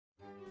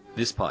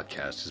This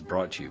podcast is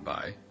brought to you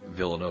by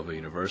Villanova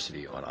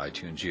University on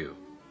iTunes U.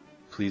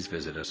 Please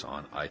visit us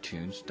on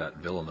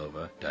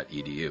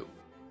itunes.villanova.edu.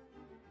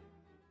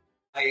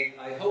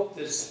 I hope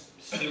this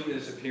suit and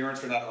this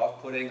appearance are not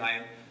off-putting.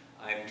 I'm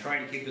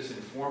trying to keep this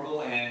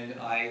informal, and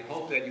I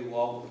hope that you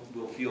all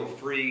will feel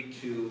free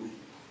to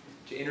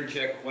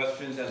interject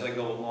questions as I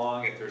go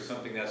along. If there's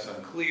something that's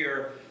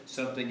unclear,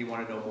 something you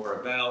want to know more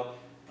about.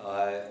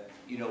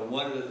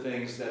 One of the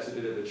things that's a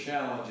bit of a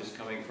challenge is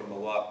coming from a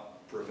law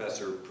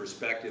professor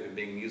perspective and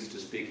being used to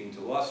speaking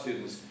to law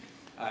students.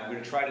 I'm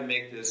going to try to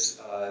make this,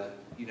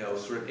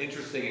 sort of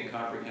interesting and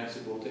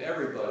comprehensible to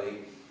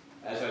everybody,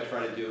 as I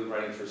try to do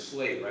writing for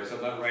Slate, right? So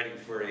I'm not writing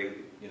for a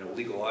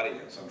legal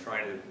audience. I'm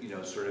trying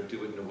to sort of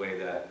do it in a way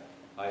that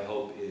I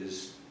hope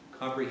is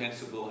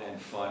comprehensible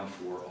and fun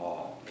for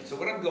all. And so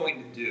what I'm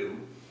going to do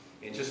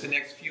in just the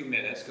next few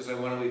minutes, because I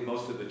want to leave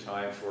most of the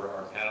time for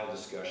our panel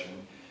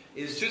discussion,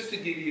 is just to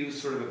give you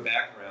sort of a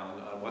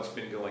background on what's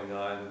been going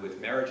on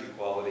with marriage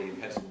equality in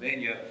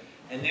Pennsylvania,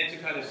 and then to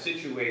kind of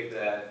situate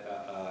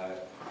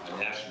that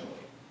nationally.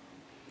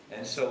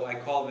 And so I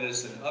call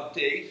this an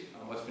update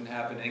on what's been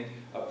happening,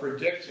 a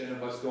prediction of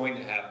what's going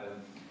to happen,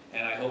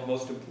 and I hope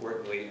most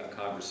importantly, a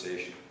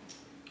conversation.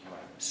 All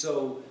right.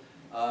 So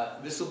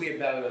this will be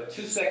about a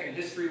 2-second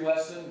history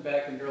lesson.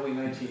 Back in the early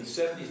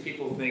 1970s,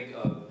 people think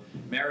of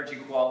marriage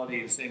equality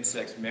and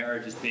same-sex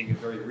marriage as being a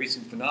very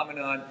recent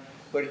phenomenon.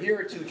 But here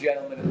are two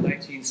gentlemen in the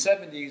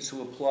 1970s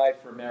who applied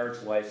for a marriage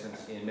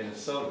license in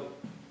Minnesota.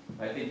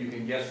 I think you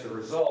can guess the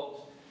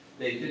result.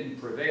 They didn't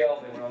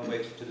prevail. They went all the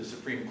way to the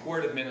Supreme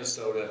Court of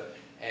Minnesota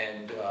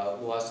and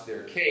lost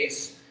their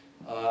case.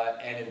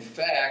 And in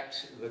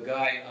fact, the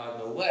guy on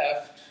the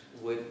left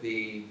with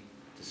the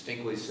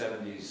distinctly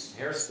 70s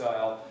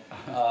hairstyle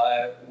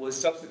was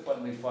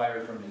subsequently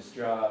fired from his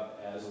job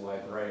as a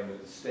librarian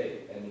with the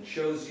state. And it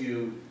shows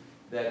you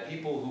that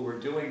people who were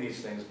doing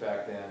these things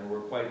back then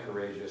were quite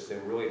courageous. They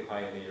were really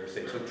pioneers.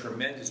 They took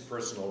tremendous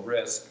personal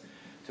risk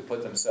to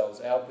put themselves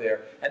out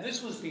there. And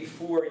this was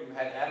before you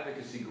had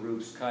advocacy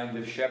groups kind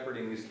of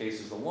shepherding these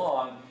cases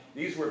along.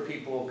 These were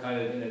people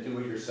kind of in a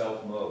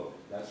do-it-yourself mode.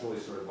 That's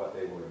really sort of what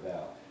they were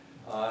about.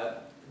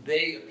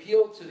 They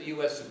appealed to the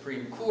U.S.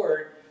 Supreme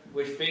Court,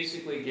 which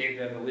basically gave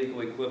them the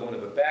legal equivalent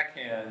of a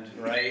backhand,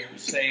 right,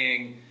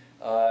 saying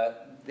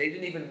they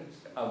didn't even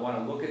want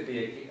to look at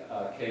the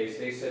case.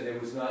 They said there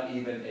was not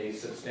even a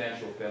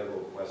substantial federal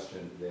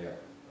question there,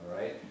 all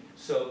right?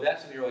 So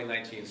that's in the early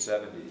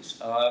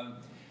 1970s.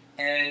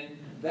 And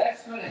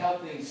that's kind of how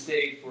things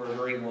stayed for a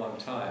very long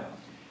time.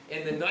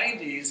 In the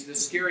 90s, the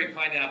scary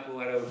pineapple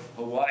out of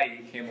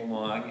Hawaii came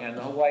along, and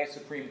the Hawaii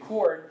Supreme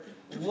Court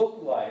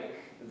looked like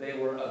they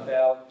were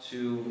about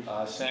to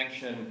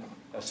sanction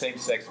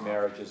same-sex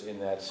marriages in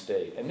that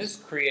state. And this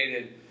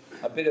created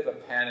a bit of a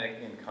panic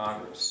in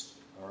Congress,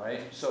 all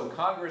right? So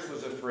Congress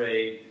was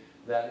afraid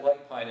that,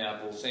 like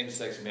pineapple,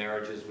 same-sex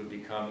marriages would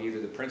become either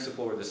the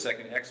principal or the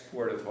second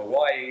export of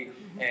Hawaii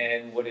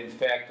and would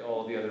infect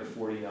all the other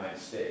 49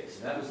 states.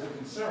 And that was the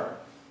concern,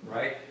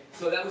 right?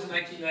 So that was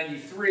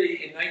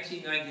 1993. In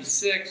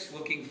 1996,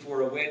 looking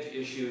for a wedge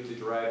issue to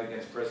drive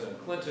against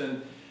President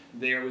Clinton,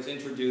 there was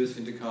introduced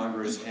into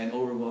Congress and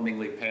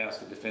overwhelmingly passed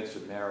the Defense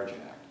of Marriage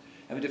Act.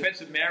 And the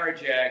Defense of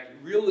Marriage Act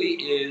really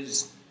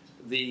is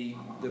the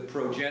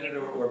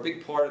progenitor, or a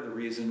big part of the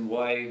reason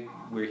why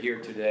we're here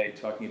today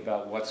talking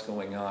about what's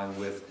going on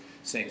with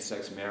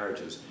same-sex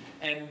marriages.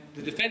 And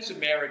the Defense of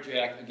Marriage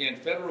Act, again,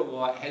 federal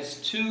law, has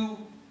two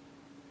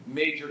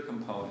major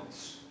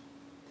components,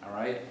 all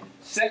right?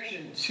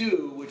 Section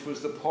 2, which was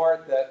the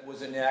part that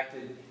was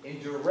enacted in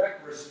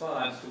direct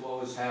response to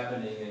what was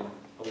happening in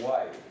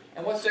Hawaii.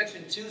 And what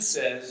Section 2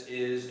 says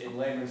is, in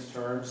layman's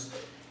terms,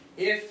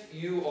 if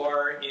you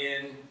are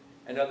in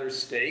another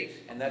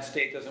state, and that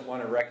state doesn't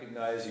want to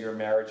recognize your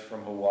marriage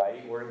from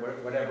Hawaii, or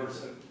whatever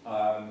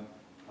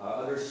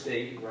other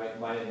state, right,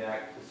 might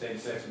enact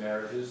same-sex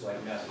marriages,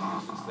 like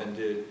Massachusetts then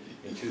did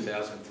in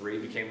 2003,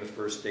 became the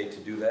first state to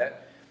do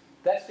that.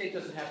 That state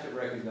doesn't have to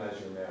recognize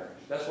your marriage.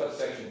 That's what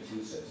Section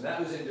 2 says. And that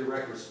was in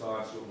direct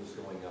response to what was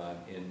going on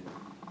in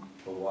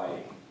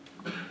Hawaii.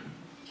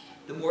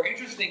 The more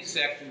interesting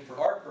section for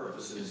our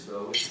purposes,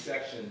 though, is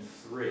Section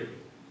 3.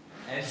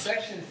 And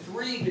Section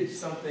 3 did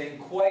something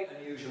quite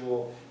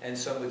unusual, and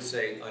some would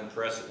say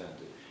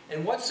unprecedented.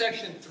 And what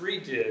Section 3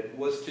 did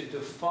was to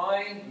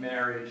define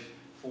marriage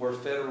for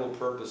federal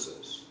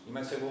purposes. You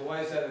might say, well,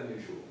 why is that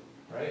unusual,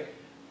 right?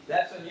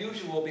 That's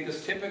unusual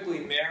because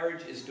typically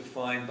marriage is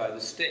defined by the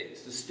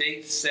states. The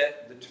states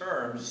set the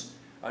terms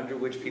under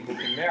which people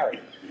can marry.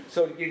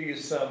 So to give you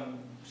some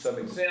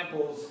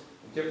examples,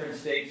 different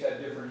states have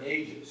different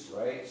ages,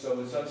 right? So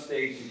in some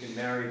states you can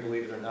marry,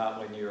 believe it or not,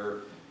 when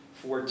you're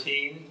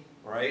 14,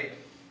 right?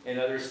 In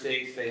other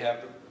states they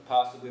have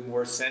possibly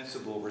more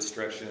sensible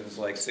restrictions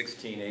like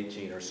 16,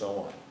 18, or so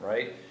on,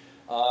 right?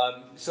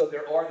 So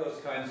there are those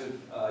kinds of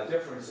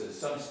differences.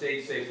 Some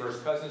states say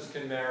first cousins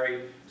can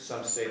marry,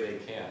 some say they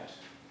can't,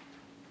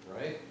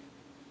 right?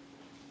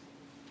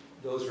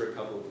 those are a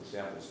couple of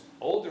examples.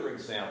 Older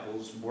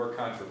examples, more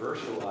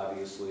controversial,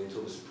 obviously,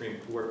 until the Supreme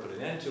Court put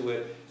an end to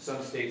it.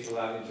 Some states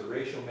allowed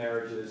interracial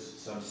marriages,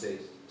 some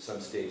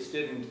states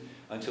didn't,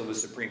 until the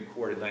Supreme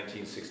Court in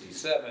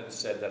 1967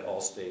 said that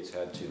all states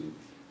had to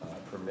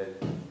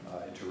permit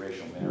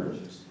interracial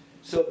marriages.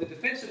 So the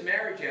Defense of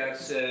Marriage Act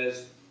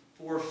says,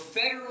 for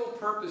federal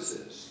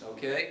purposes,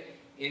 okay,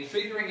 in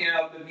figuring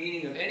out the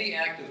meaning of any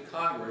act of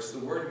Congress, the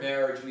word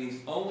marriage means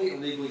only a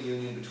legal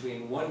union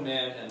between one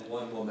man and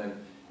one woman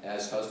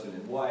as husband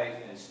and wife,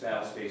 and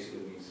spouse basically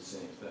means the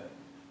same thing.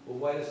 Well,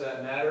 why does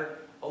that matter?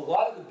 A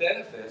lot of the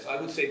benefits, I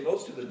would say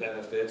most of the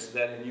benefits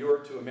that inure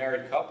to a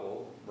married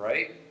couple,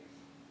 right,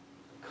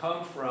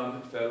 come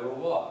from federal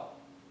law.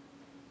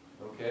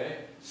 Okay?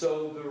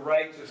 So the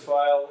right to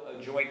file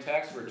a joint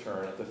tax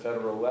return at the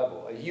federal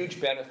level, a huge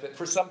benefit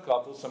for some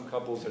couples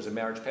there's a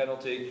marriage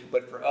penalty,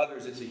 but for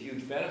others it's a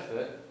huge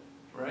benefit,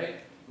 right?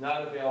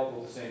 Not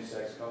available to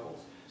same-sex couples.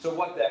 So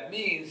what that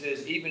means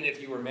is even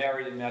if you were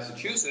married in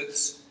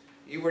Massachusetts,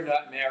 you were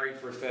not married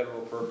for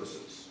federal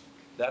purposes.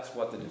 That's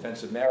what the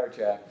Defense of Marriage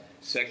Act,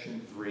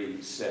 Section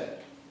 3 said.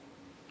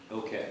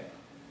 Okay.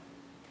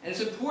 And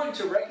it's important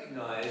to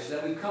recognize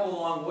that we've come a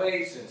long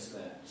way since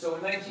then. So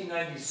in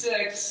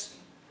 1996,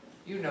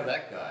 you know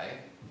that guy,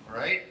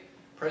 right?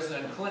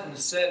 President Clinton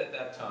said at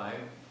that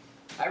time,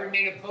 I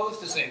remain opposed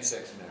to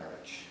same-sex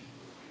marriage.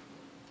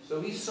 So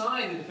he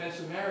signed the Defense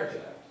of Marriage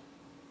Act,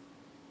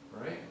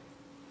 right?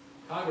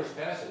 Congress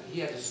passed it.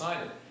 He had to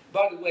sign it.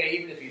 By the way,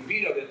 even if he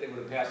vetoed it, they would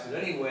have passed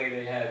it anyway.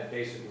 They had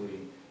basically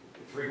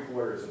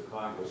 3/4 of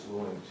Congress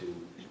willing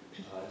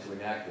to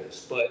enact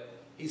this. But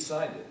he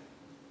signed it.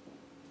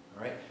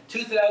 All right.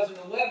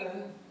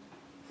 2011,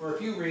 for a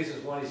few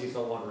reasons. One is he's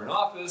no longer in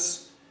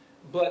office,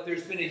 but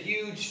there's been a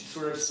huge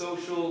sort of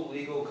social,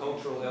 legal,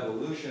 cultural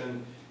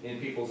evolution in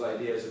people's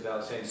ideas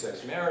about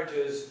same-sex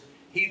marriages.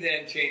 He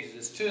then changes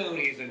his tune.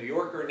 He's a New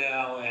Yorker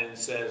now and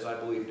says, I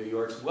believe New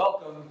York's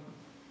welcome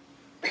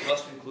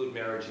must include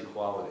marriage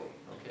equality.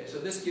 Okay, so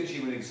this gives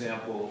you an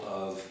example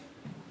of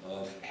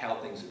how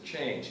things have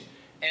changed.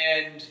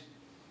 And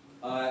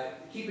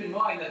keep in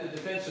mind that the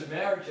Defense of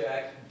Marriage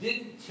Act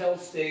didn't tell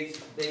states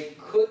they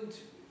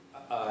couldn't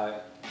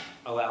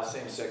allow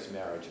same-sex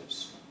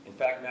marriages. In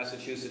fact,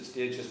 Massachusetts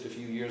did just a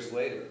few years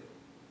later.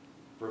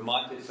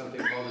 Vermont did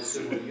something called a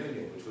civil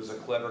union, which was a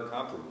clever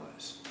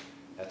compromise.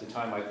 At the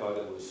time, I thought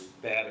it was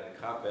bad and a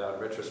cop-out.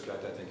 In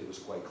retrospect, I think it was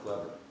quite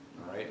clever.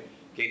 All right,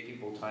 gave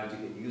people time to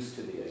get used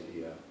to the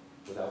idea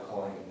without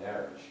calling it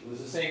marriage. It was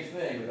the same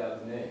thing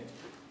without the name.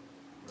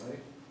 Right?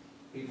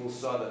 People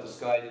saw that the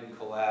sky didn't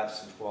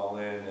collapse and fall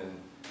in, and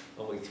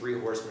only 3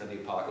 horsemen of the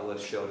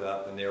apocalypse showed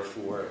up, and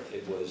therefore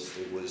it was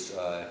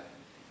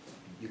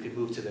you could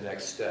move to the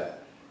next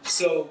step.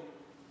 So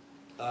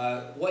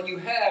what you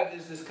have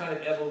is this kind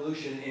of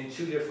evolution in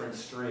 2 different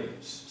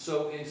streams.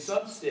 So in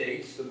some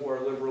states, the more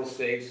liberal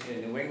states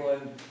in New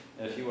England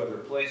and a few other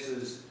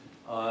places,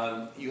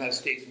 you have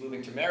states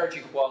moving to marriage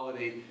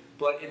equality,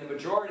 but in the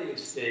majority of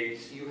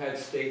states, you had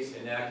states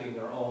enacting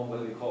their own,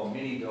 what we call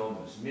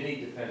mini-DOMAs, mini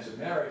Defense of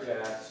Marriage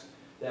Acts,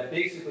 that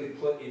basically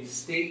put in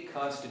state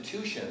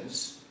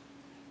constitutions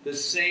the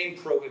same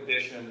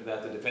prohibition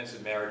that the Defense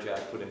of Marriage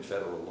Act put in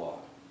federal law.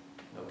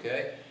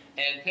 Okay?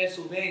 And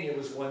Pennsylvania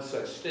was one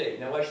such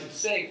state. Now, I should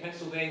say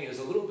Pennsylvania is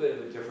a little bit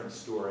of a different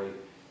story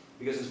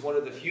because it's one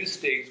of the few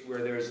states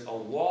where there's a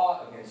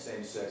law against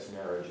same-sex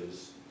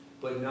marriages,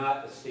 but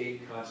not a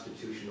state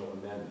constitutional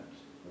amendment.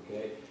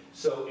 Okay?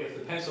 So if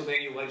the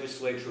Pennsylvania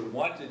legislature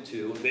wanted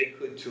to, they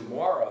could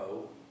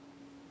tomorrow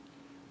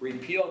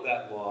repeal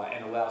that law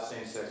and allow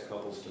same-sex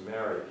couples to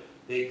marry.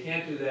 They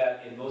can't do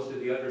that in most of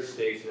the other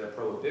states that have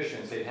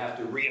prohibitions. They'd have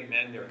to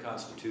re-amend their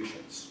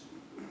constitutions.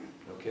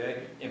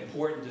 Okay?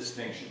 Important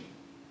distinction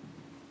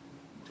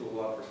to a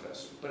law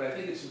professor. But I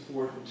think it's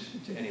important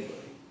to anybody.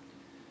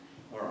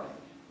 All right.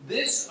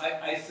 This,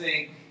 I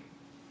think,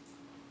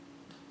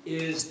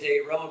 is a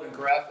relevant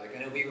graphic,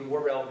 and it'll be even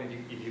more relevant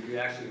if you could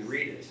actually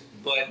read it.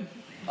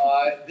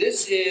 But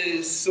this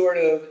is sort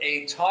of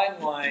a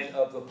timeline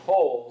of the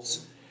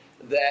polls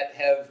that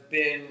have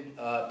been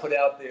put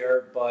out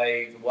there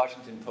by the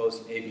Washington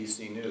Post and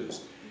ABC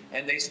News.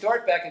 And they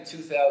start back in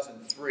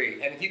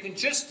 2003. And if you can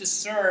just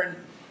discern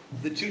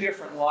the 2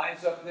 different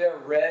lines up there,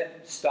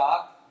 red,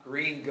 stop,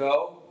 green,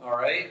 go, all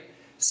right?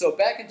 So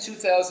back in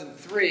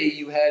 2003,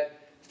 you had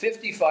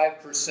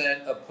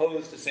 55%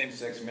 opposed to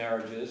same-sex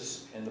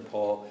marriages in the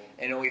poll,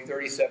 and only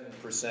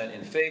 37%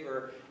 in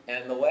favor.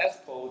 And the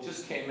last poll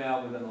just came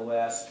out within the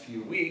last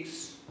few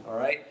weeks, all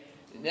right,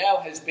 now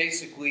has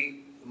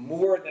basically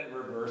more than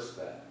reversed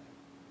that,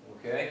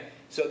 okay?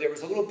 So there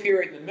was a little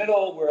period in the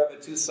middle where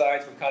the 2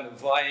 sides were kind of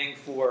vying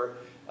for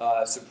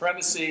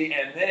supremacy,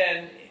 and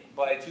then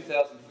by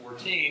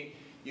 2014,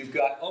 you've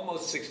got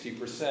almost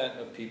 60%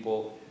 of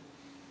people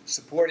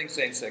supporting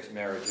same-sex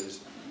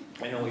marriages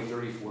and only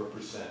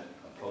 34%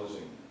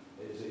 opposing them.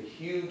 It is a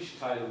huge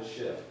tidal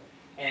shift.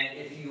 And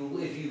if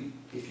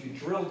you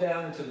drill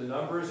down into the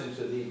numbers,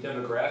 into the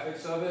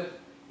demographics of it,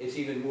 it's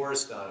even more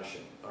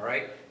astonishing, all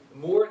right?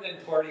 More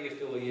than party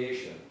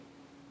affiliation,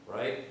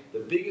 right? The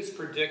biggest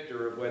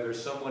predictor of whether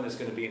someone is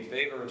going to be in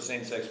favor of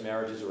same-sex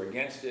marriages or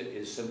against it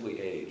is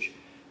simply age.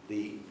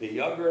 The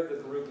younger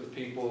the group of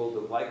people, the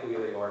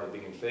likelier they are to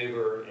be in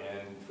favor, and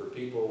for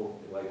people,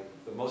 like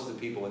most of the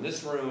people in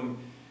this room,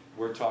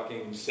 we're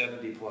talking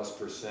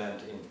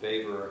 70+% in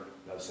favor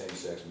of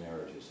same-sex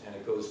marriages, and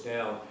it goes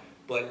down.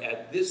 But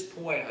at this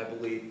point, I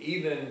believe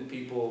even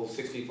people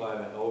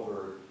 65 and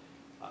over,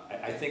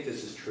 I think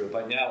this is true.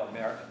 By now,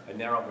 a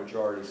narrow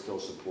majority still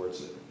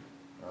supports it,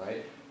 all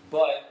right?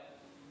 But,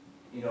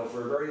 you know,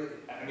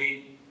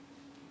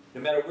 no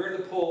matter where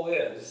the poll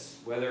is,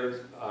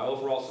 whether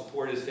overall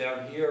support is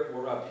down here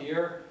or up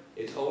here,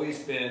 it's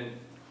always been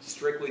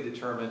strictly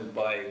determined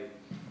by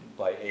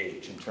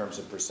age in terms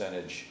of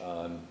percentage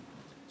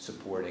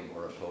supporting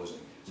or opposing.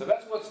 So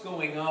that's what's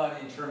going on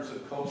in terms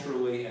of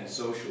culturally and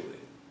socially.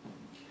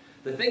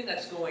 The thing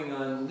that's going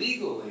on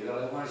legally that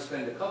I want to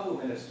spend a couple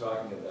of minutes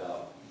talking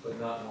about, but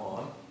not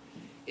long,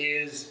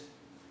 is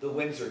the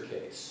Windsor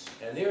case.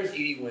 And there's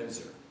Edie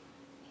Windsor,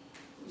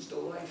 who's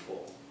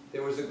delightful.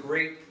 There was a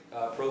great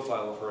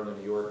profile of her in the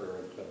New Yorker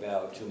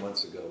about 2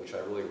 months ago, which I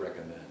really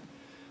recommend.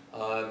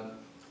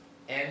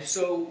 And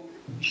so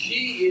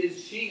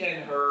she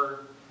and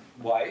her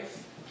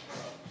wife,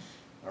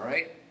 all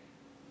right,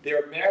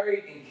 they're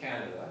married in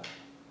Canada.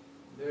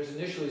 There's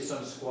initially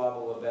some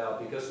squabble about,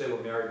 because they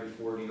were married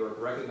before New York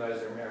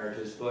recognized their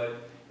marriages,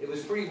 but it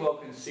was pretty well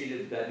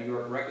conceded that New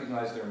York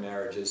recognized their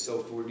marriages, so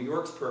for New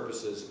York's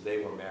purposes,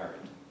 they were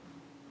married.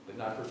 But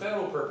not for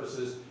federal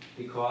purposes,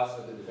 because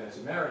of the Defense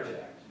of Marriage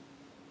Act.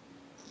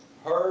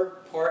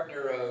 Her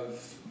partner of,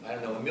 I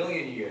don't know, 1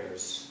 million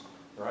years,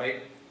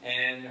 right?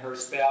 And her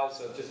spouse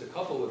of just a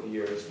couple of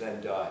years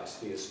then dies,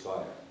 the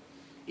Aspire.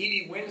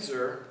 Edie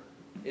Windsor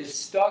is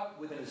stuck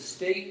with an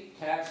estate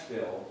tax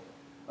bill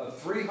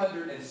of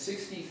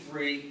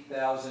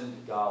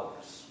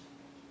 $363,000.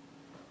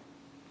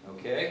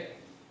 Okay?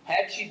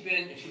 Had she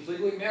been, she's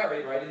legally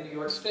married, right, in New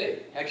York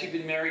State. Had she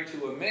been married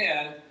to a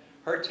man,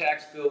 her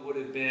tax bill would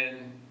have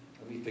been,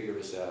 let me figure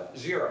this out,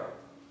 0.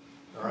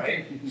 All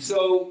right?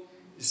 So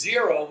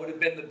 0 would have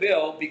been the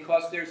bill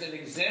because there's an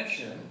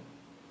exemption,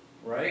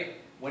 right?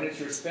 When it's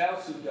your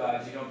spouse who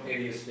dies, you don't pay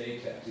the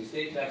estate tax. The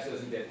estate tax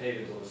doesn't get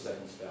paid until the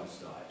second spouse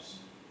dies.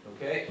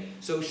 Okay?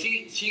 So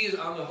she is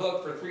on the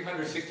hook for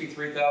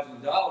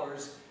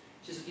 $363,000.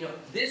 Just, you know,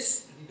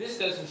 this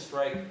doesn't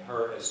strike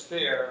her as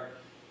fair.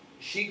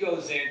 She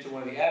goes into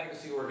one of the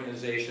advocacy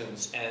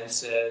organizations and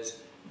says,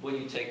 will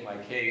you take my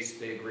case?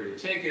 They agree to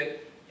take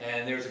it.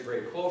 And there's a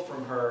great quote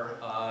from her.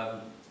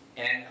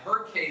 And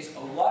her case,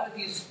 a lot of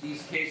these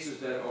cases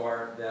that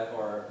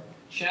are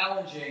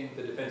challenging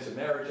the Defense of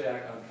Marriage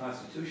Act on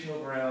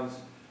constitutional grounds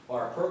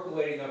are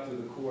percolating up through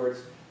the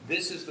courts.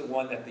 This is the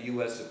one that the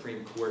U.S.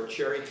 Supreme Court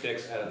cherry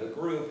picks out of the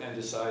group and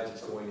decides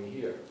it's going to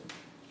hear.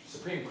 The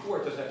Supreme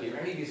Court doesn't have to hear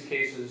any of these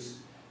cases,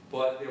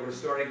 but there were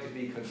starting to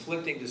be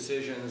conflicting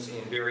decisions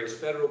in various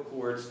federal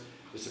courts.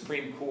 The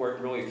Supreme Court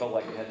really felt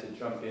like it had to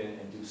jump in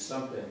and do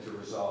something to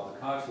resolve the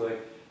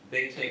conflict.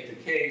 They take the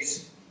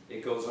case,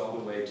 it goes all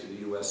the way to the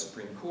U.S.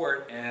 Supreme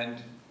Court,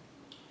 and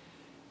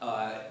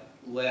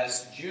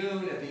last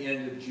June, at the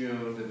end of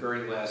June, the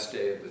very last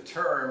day of the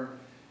term,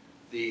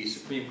 the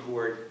Supreme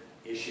Court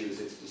issues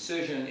its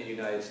decision in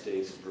United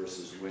States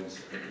versus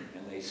Windsor.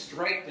 And they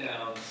strike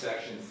down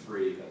Section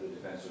 3 of the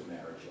Defense of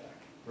Marriage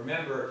Act.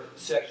 Remember,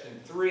 Section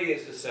 3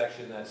 is the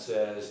section that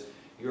says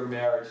your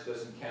marriage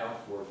doesn't count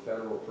for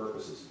federal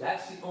purposes.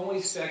 That's the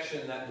only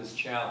section that was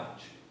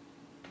challenged.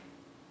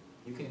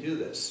 You can do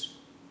this,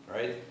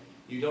 right?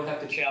 You don't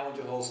have to challenge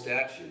a whole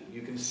statute.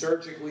 You can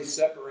surgically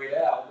separate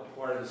out the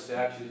part of the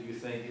statute you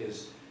think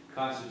is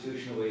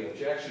constitutionally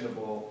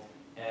objectionable,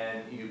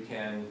 and you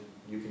can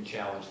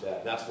challenge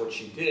that. That's what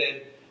she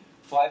did.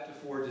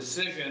 5-4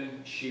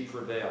 decision, she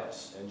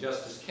prevails. And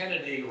Justice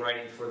Kennedy,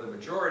 writing for the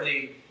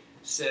majority,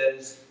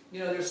 says, you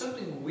know, there's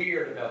something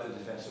weird about the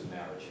Defense of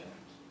Marriage Act.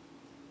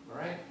 All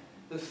right?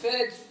 The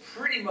feds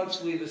pretty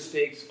much leave the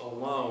states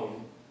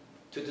alone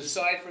to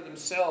decide for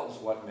themselves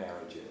what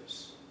marriage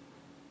is.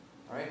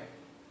 All right?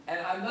 And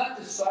I'm not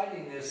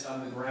deciding this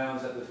on the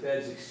grounds that the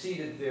feds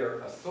exceeded their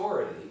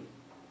authority,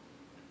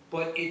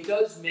 but it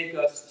does make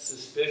us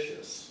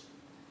suspicious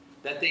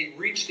that they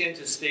reached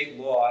into state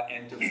law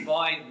and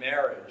defined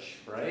marriage,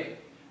 right?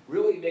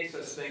 Really makes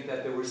us think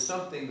that there was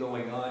something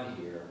going on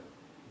here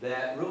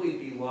that really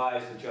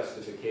belies the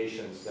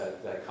justifications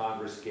that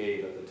Congress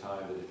gave at the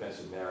time the Defense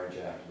of Marriage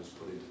Act was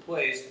put into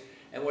place.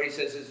 And what he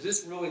says is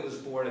this really was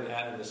born of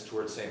animus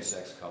towards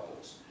same-sex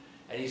couples.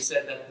 And he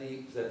said that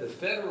the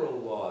federal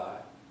law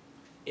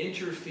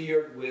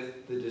interfered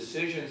with the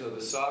decisions of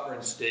the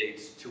sovereign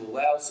states to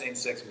allow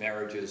same-sex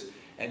marriages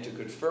and to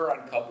confer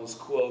on couples,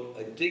 quote,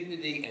 a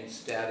dignity and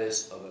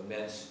status of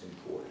immense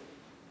import.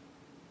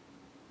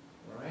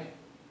 All right?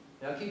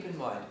 Now keep in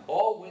mind,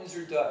 all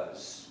Windsor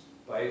does,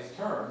 by its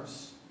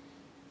terms,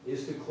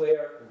 is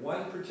declare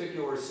one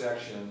particular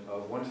section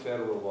of one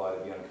federal law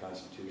to be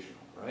unconstitutional,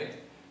 right?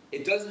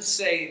 It doesn't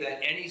say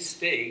that any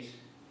state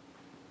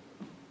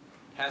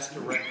has to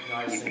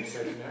recognize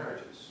same-sex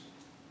marriages.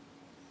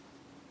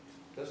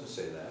 It doesn't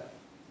say that.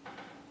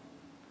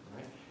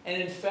 Right?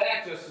 And in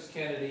fact, Justice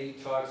Kennedy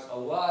talks a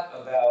lot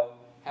about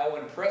how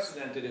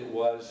unprecedented it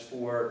was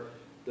for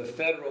the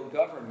federal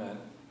government,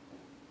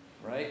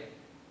 right,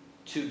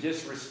 to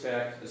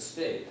disrespect the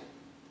state.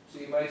 So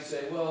you might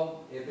say,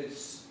 well, if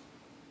it's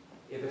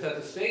at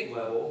the state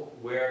level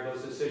where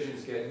those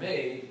decisions get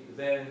made,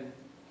 then,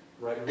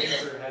 right,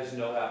 Windsor has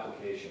no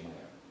application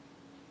there.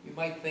 You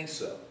might think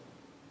so.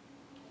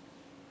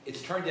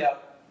 It's turned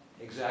out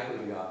exactly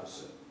the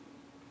opposite,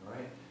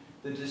 right?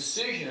 The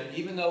decision,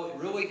 even though it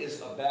really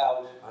is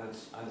about,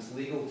 on its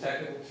legal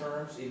technical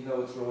terms, even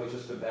though it's really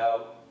just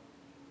about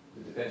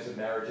the Defense of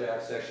Marriage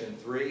Act, Section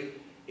 3,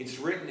 it's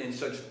written in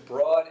such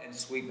broad and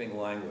sweeping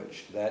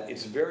language that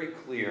it's very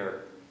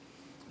clear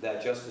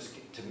that Justice,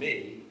 to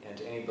me, and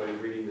to anybody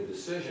reading the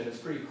decision, it's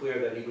pretty clear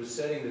that he was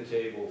setting the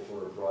table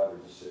for a broader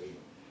decision,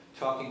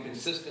 talking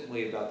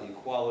consistently about the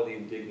equality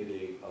and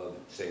dignity of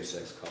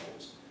same-sex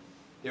couples.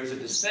 There's a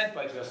dissent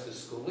by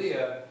Justice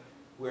Scalia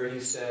where he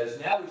says,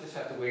 now we just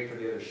have to wait for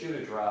the other shoe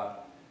to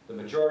drop. The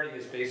majority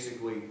has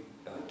basically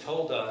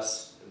told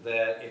us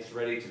that it's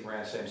ready to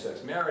grant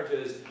same-sex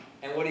marriages.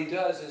 And what he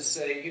does is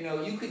say, you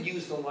know, you could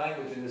use the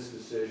language in this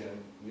decision.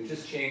 You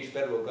just change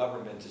federal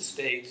government to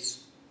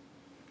states,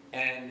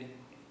 and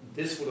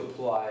this would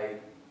apply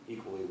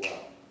equally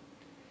well.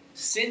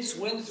 Since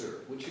Windsor,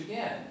 which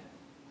again,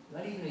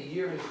 not even a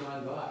year has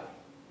gone by,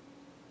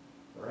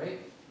 all right?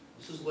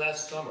 This was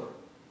last summer.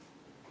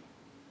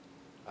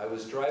 I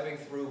was driving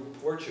through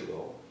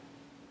Portugal.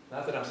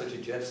 Not that I'm such a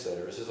jet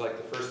setter. This is like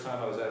the first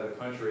time I was out of the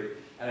country.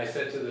 And I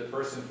said to the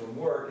person from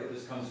work, if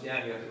this comes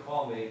down, you have to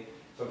call me.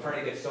 So I'm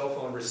trying to get cell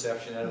phone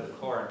reception out of the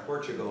car in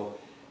Portugal.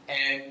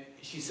 And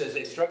she says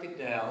they struck it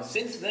down.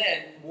 Since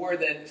then, more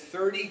than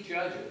 30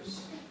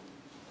 judges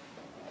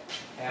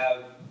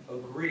have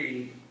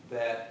agreed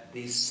that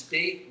the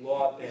state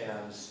law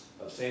bans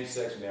of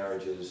same-sex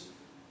marriages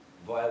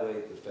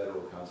violate the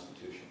federal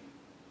Constitution.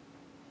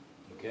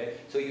 Okay?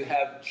 So you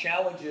have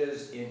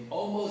challenges in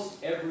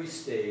almost every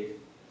state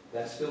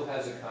that still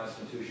has a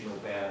constitutional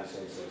ban on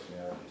same-sex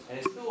marriages. And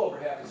it's still over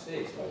half the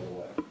states, by the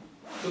way.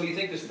 So you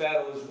think this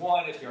battle is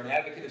won if you're an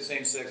advocate of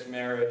same-sex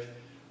marriage.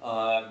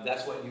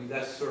 That's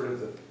sort of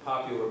the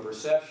popular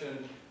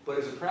perception. But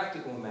as a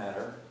practical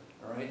matter,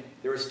 all right,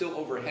 there are still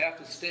over half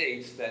the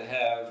states that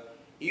have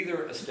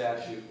either a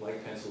statute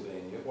like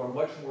Pennsylvania or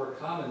much more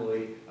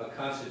commonly a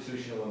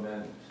constitutional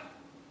amendment.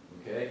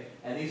 Okay?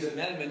 And these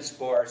amendments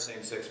bar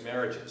same-sex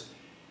marriages.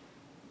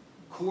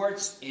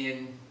 Courts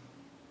in,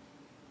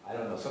 I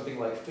don't know, something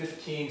like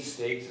 15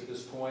 states at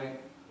this point,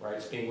 right,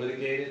 it's being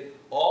litigated.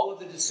 All of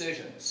the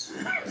decisions,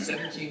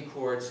 17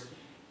 courts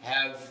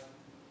have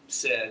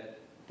said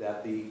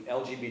that the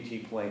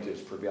LGBT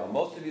plaintiffs prevail.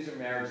 Most of these are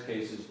marriage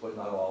cases, but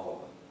not all of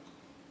them.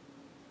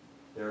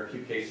 There are a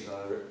few cases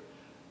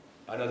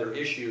on other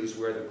issues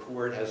where the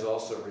court has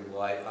also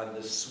relied on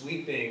the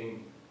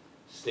sweeping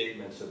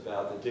statements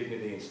about the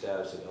dignity and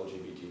status of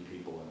LGBT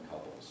people and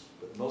couples.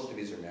 But most of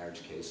these are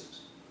marriage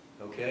cases.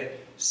 Okay?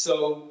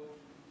 So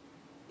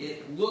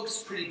it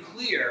looks pretty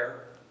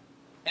clear,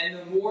 and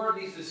the more of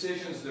these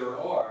decisions there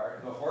are,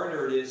 the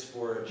harder it is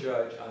for a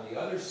judge on the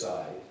other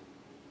side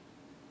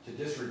to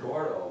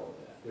disregard all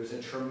of that. There's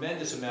a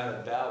tremendous amount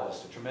of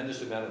ballast, a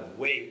tremendous amount of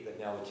weight that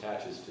now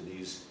attaches to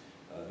these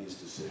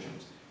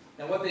decisions.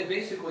 And what they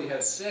basically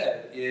have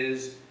said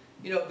is,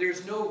 you know,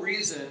 there's no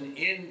reason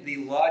in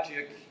the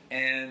logic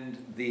and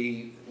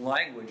the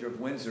language of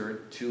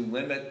Windsor to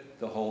limit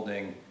the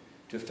holding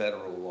to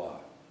federal law.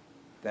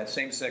 That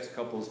same-sex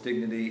couples'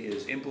 dignity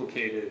is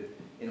implicated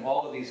in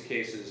all of these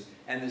cases,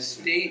 and the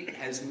state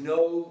has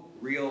no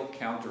real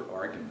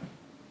counter-argument.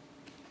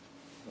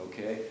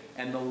 Okay?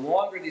 And the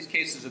longer these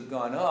cases have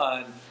gone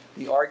on,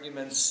 the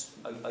arguments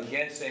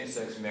against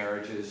same-sex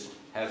marriages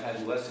have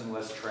had less and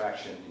less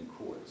traction in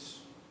courts.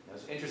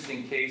 There's an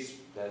interesting case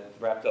that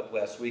wrapped up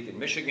last week in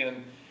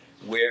Michigan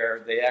where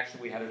they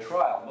actually had a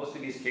trial. Most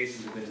of these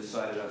cases have been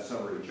decided on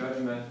summary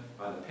judgment,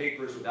 on the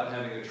papers, without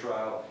having a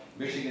trial.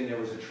 Michigan, there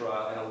was a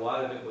trial, and a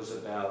lot of it was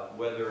about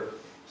whether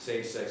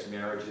same-sex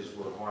marriages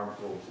were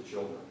harmful to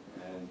children.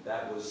 And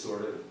that was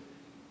sort of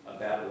a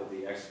battle of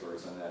the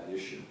experts on that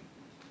issue.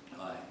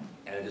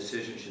 And a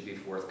decision should be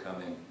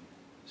forthcoming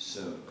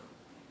soon.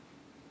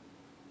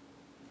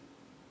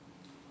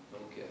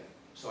 Okay,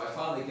 so I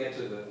finally get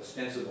to the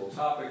ostensible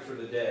topic for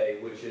the day,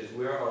 which is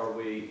where are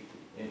we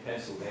in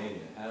Pennsylvania?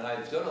 And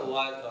I've done a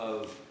lot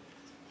of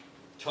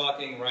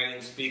talking,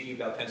 writing, speaking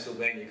about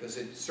Pennsylvania because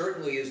it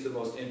certainly is the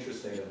most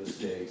interesting of the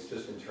states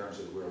just in terms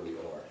of where we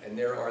are. And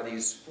there are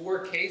these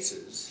 4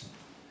 cases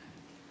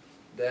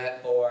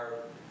that are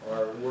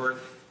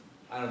worth,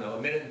 I don't know,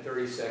 1 minute and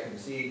 30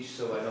 seconds each,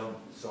 so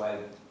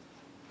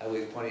I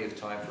leave plenty of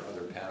time for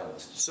other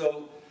panelists.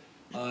 So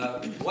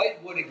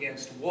Whitewood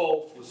against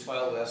Wolf was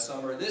filed last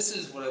summer. This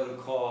is what I would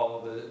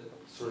call the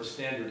sort of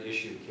standard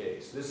issue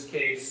case. This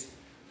case,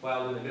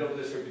 filed in the Middle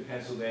District of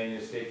Pennsylvania,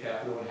 state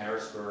capital in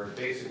Harrisburg,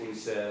 basically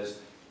says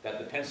that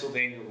the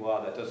Pennsylvania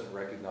law that doesn't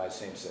recognize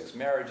same-sex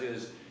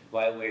marriages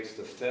violates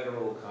the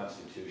federal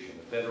constitution,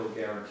 the federal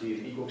guarantee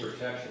of equal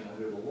protection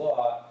under the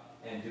law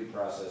and due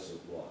process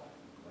of law.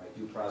 Right?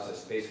 Due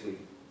process basically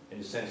in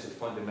the sense of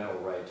fundamental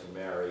right to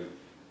marry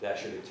that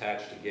should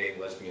attach to gay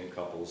and lesbian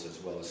couples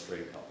as well as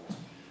straight couples.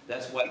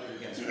 That's Whitewood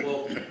against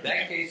Wolf.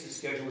 That case is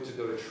scheduled to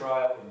go to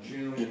trial in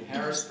June in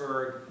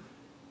Harrisburg.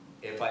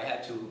 If I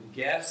had to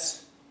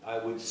guess, I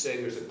would say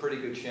there's a pretty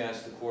good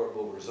chance the court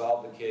will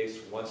resolve the case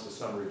once the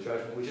summary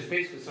judgment, which is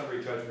basically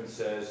summary judgment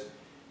says,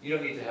 you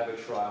don't need to have a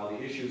trial,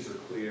 the issues are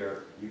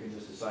clear, you can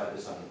just decide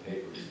this on the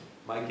papers.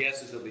 My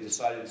guess is it'll be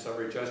decided in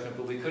summary judgment,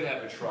 but we could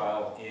have a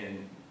trial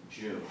in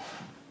June.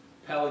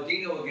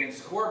 Palladino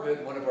against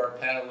Corbett, one of our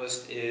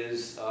panelists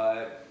is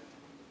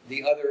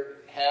the other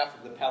half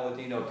of the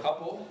Palladino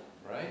couple,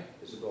 right?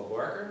 Isabel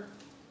Barker,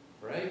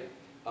 right?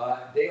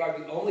 They are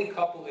the only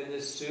couple in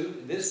this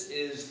suit. This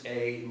is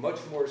a much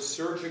more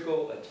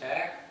surgical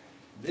attack.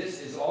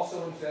 This is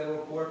also in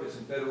federal court, but it's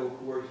in federal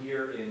court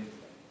here in,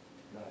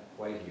 not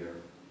quite here,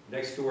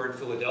 next door in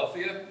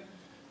Philadelphia,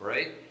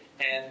 right?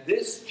 And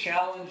this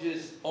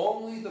challenges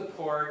only the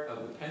part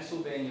of the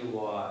Pennsylvania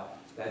law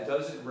that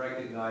doesn't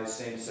recognize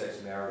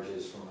same-sex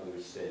marriages from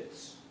other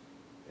states.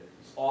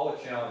 It's all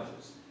it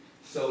challenges.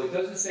 So it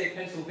doesn't say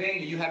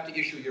Pennsylvania, you have to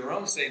issue your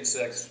own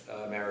same-sex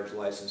marriage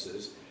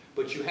licenses,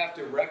 but you have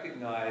to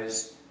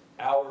recognize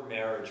our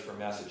marriage from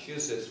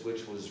Massachusetts,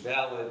 which was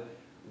valid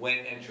when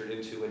entered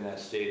into in that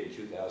state in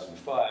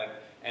 2005.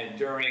 And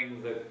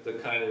during the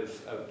kind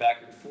of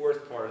back and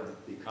forth part of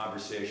the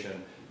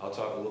conversation, I'll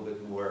talk a little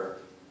bit more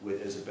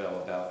with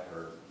Isabel about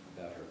her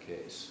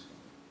case.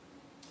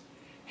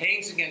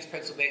 Haynes against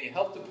Pennsylvania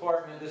Health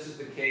Department. This is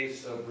the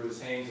case of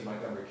Bruce Haynes in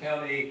Montgomery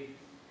County,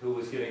 who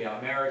was giving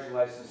out marriage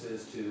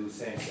licenses to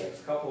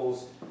same-sex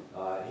couples.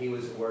 He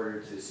was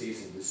ordered to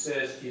cease and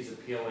desist. He's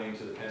appealing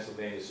to the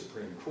Pennsylvania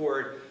Supreme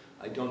Court.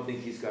 I don't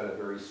think he's got a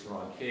very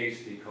strong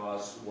case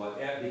because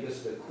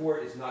the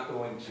court is not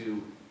going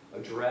to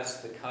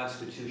address the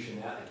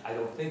constitutionality, I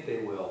don't think they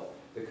will,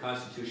 the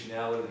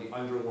constitutionality of the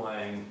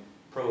underlying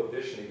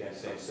prohibition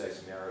against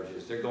same-sex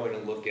marriages. They're going to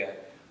look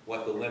at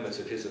what the limits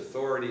of his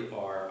authority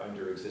are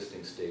under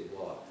existing state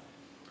law.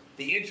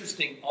 The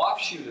interesting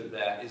offshoot of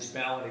that is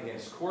Ballin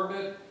against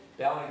Corbett.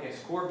 Ballin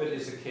against Corbett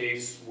is a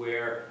case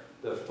where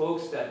the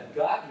folks that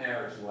got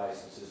marriage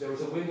licenses, there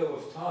was a window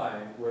of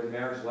time where the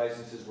marriage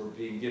licenses were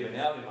being given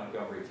out in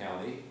Montgomery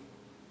County.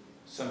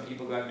 Some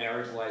people got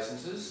marriage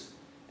licenses,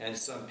 and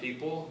some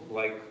people,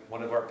 like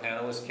one of our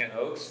panelists, Ken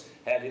Oakes,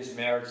 had his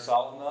marriage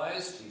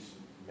solemnized. He's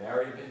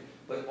married,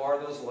 but are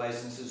those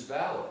licenses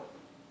valid?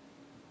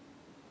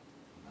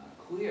 Not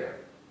clear.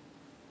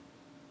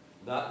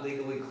 Not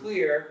legally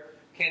clear.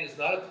 Ken is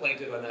not a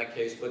plaintiff on that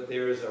case, but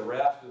there is a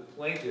raft of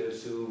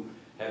plaintiffs who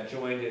have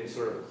joined in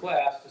sort of a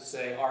class to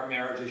say our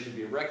marriages should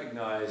be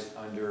recognized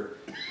under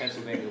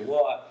Pennsylvania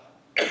law.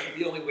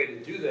 The only way to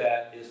do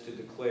that is to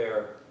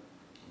declare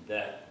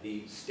that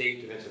the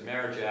State Defense of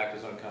Marriage Act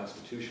is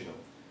unconstitutional.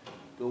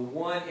 The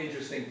one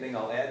interesting thing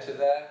I'll add to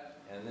that,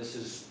 and this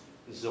is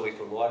only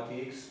for law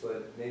geeks,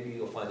 but maybe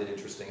you'll find it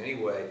interesting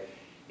anyway,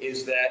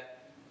 is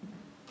that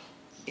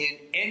in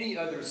any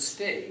other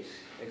state,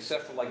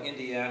 except for like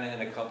Indiana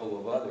and a couple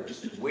of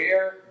others,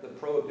 where the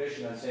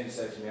prohibition on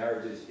same-sex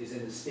marriages is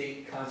in the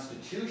state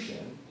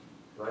constitution,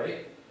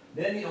 right,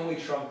 then the only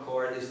trump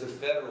card is the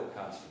federal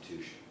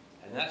constitution.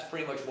 And that's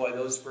pretty much why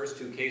those first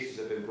two cases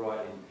have been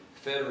brought in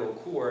federal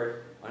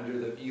court under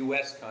the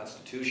U.S.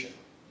 Constitution.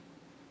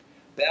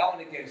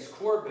 Ballin against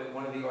Corbett,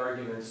 one of the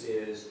arguments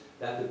is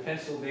that the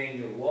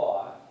Pennsylvania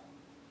law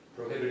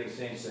prohibiting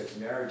same-sex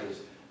marriages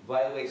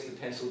violates the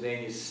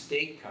Pennsylvania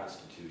state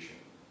constitution.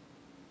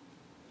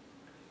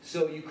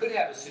 So you could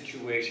have a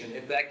situation,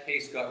 if that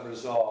case got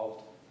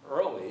resolved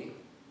early,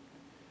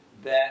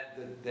 that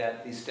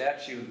the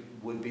statute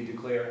would be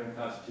declared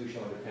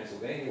unconstitutional under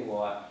Pennsylvania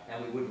law,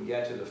 and we wouldn't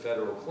get to the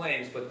federal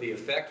claims, but the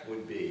effect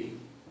would be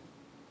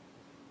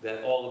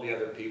that all of the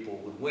other people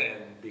would win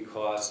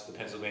because the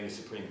Pennsylvania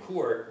Supreme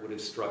Court would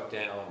have struck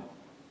down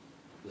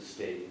the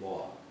state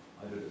law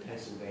under the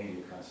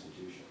Pennsylvania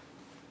Constitution.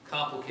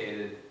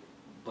 Complicated,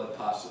 but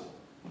possible.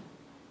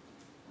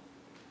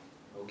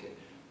 Okay.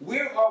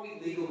 Where are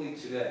we legally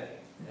today?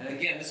 And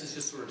again, this is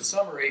just sort of a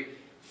summary.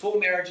 Full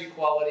marriage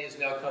equality has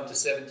now come to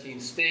 17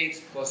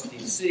 states, plus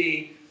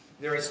D.C.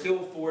 There are still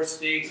 4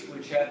 states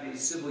which have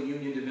these civil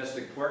union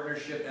domestic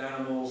partnership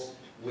animals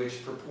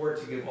which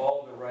purport to give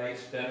all the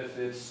rights,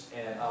 benefits,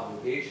 and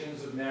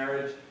obligations of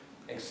marriage,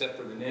 except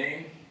for the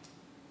name.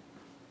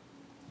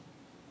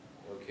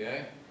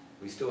 Okay.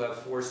 We still have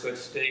 4 such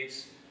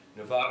states: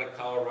 Nevada,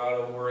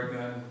 Colorado,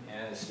 Oregon,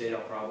 and a state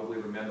I'll probably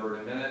remember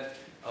in a minute.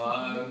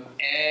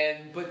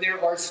 But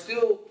there are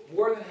still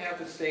more than half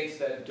the states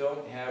that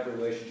don't have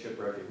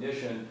relationship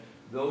recognition.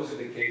 Those are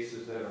the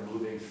cases that are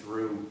moving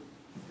through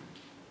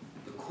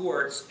the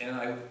courts,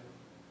 and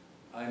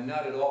I'm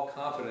not at all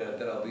confident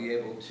that I'll be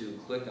able to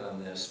click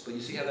on this. But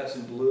you see how that's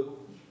in blue?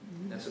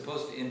 That's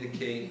supposed to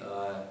indicate,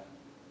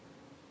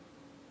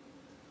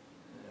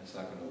 it's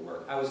not going to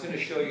work. I was going to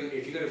show you,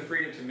 if you go to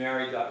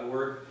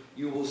freedomtomarry.org,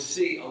 you will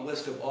see a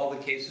list of all the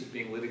cases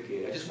being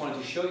litigated. I just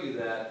wanted to show you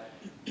that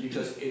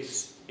because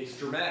it's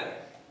dramatic.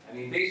 I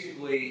mean,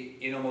 basically,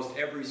 in almost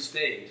every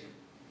state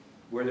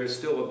where there's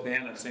still a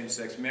ban on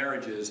same-sex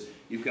marriages,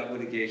 you've got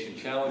litigation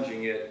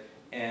challenging it,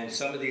 and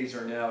some of these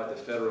are now at the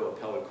federal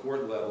appellate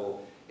court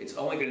level. It's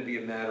only going to be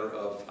a matter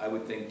of, I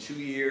would think, 2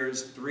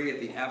 years, 3 at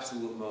the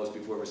absolute most,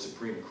 before the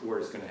Supreme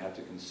Court is going to have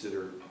to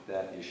consider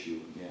that issue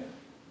again.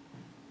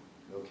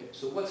 Okay,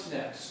 so what's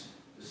next?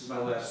 This is my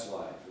last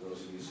slide for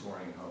those of you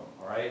scoring at home,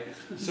 all right?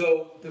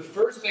 So the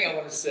first thing I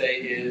want to say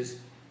is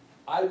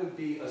I would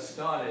be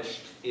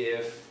astonished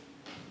if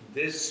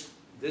this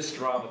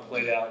drama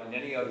played out in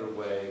any other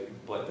way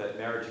but that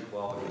marriage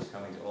equality is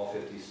coming to all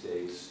 50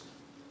 states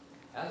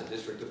and the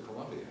District of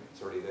Columbia.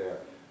 It's already there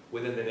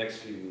within the next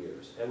few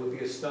years. It would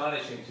be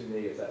astonishing to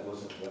me if that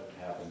wasn't what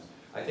happens.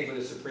 I think when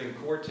the Supreme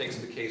Court takes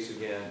the case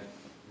again,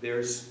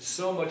 there's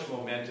so much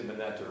momentum in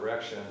that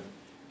direction,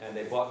 and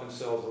they bought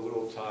themselves a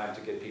little time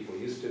to get people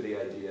used to the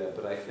idea,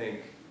 but I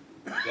think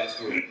that's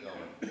where we're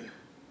going.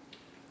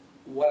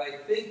 What I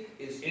think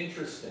is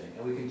interesting,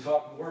 and we can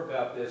talk more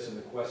about this in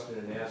the question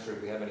and answer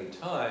if we have any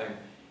time,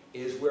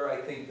 is where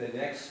I think the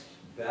next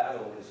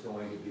battle is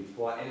going to be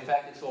fought. And in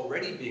fact, it's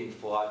already being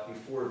fought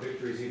before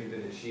victory's even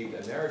been achieved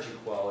on marriage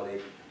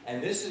equality.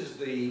 And this is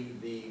the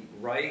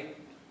right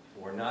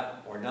or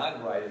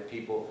non-right of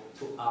people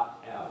to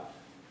opt out.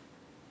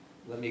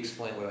 Let me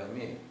explain what I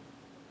mean.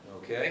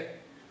 Okay?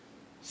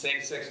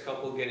 Same-sex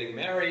couple getting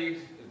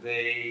married,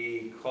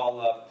 they call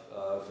up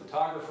a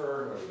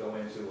photographer, or they go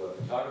into a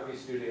photography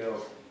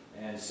studio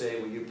and say,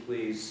 will you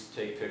please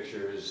take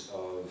pictures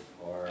of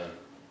our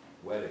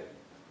wedding?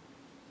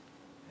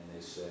 And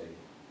they say,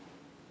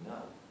 no.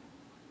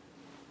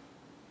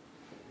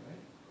 Right?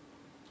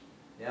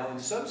 Now, in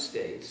some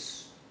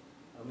states,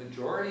 a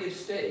majority of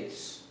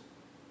states,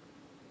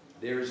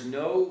 there is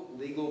no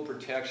legal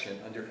protection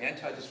under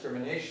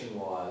anti-discrimination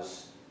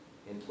laws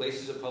in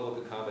places of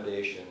public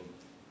accommodation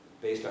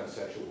based on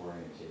sexual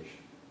orientation.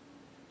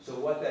 So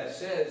what that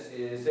says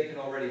is they can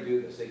already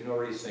do this. They can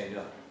already say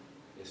no.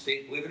 If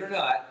state, believe it or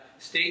not,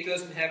 state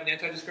doesn't have an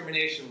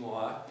anti-discrimination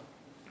law,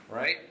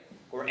 right?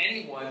 Or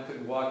anyone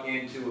could walk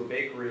into a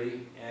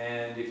bakery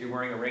and if you're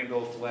wearing a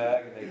rainbow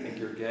flag and they think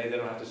you're gay, they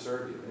don't have to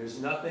serve you. And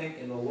there's nothing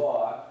in the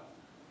law,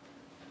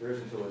 there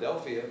is in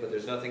Philadelphia, but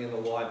there's nothing in the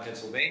law in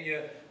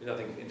Pennsylvania, there's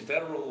nothing in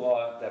federal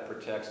law that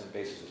protects the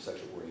basis of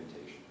sexual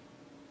orientation.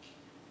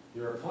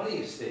 There are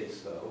plenty of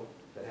states, though,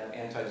 that have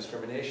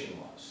anti-discrimination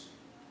laws,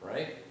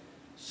 right?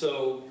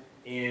 So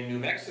in New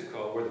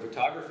Mexico, where the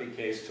photography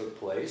case took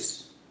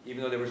place,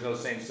 even though there was no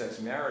same-sex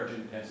marriage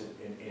in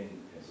Pennsylvania,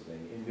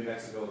 in New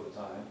Mexico at the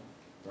time,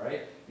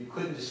 right? You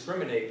couldn't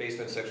discriminate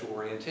based on sexual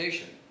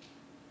orientation.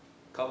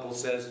 Couple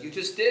says, you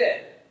just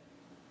did.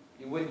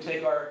 You wouldn't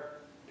take our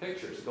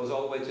pictures. It goes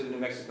all the way to the New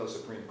Mexico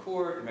Supreme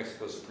Court. New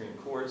Mexico Supreme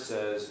Court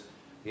says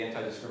the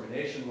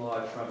anti-discrimination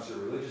law trumps your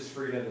religious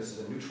freedom. This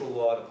is a neutral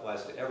law. It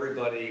applies to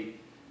everybody.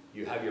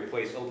 You have your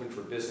place open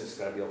for business. It's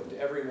got to be open to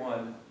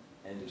everyone.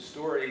 End of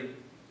story.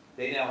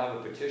 They now have a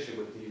petition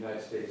with the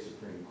United States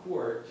Supreme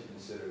Court to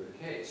consider the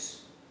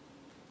case.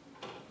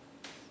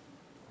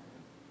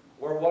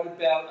 Or what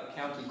about a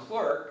county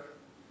clerk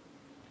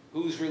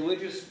whose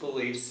religious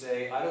beliefs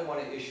say, I don't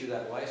want to issue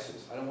that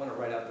license. I don't want to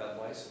write out that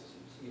license.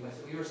 You might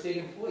say, well, you're a state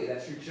employee.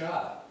 That's your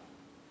job.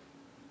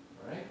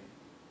 Right?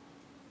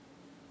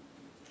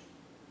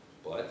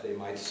 But they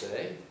might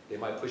say, they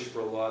might push for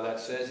a law that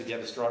says if you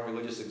have a strong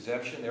religious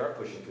exemption, they are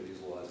pushing for these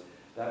laws.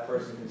 That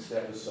person can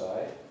step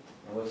aside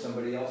and let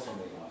somebody else in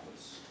the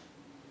office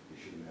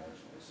issue a marriage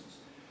license.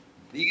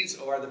 These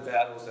are the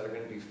battles that are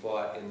going to be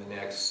fought in the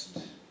next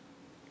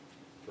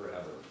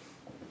forever,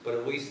 but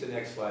at least the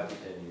next 5 to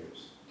 10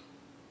 years.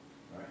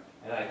 All right?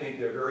 And I think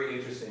they're very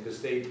interesting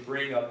because they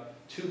bring up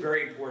two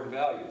very important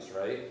values,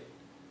 right?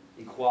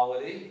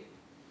 Equality,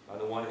 on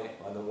the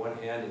one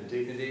hand, and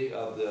dignity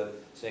of the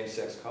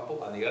same-sex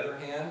couple. On the other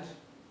hand,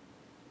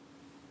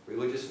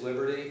 religious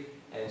liberty.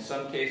 And in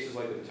some cases,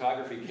 like the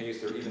photography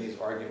case, there are even these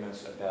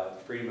arguments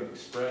about freedom of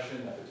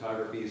expression, that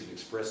photography is an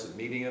expressive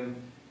medium,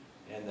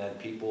 and that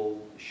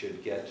people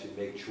should get to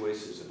make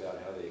choices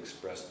about how they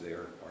express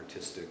their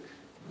artistic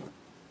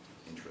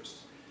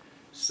interests.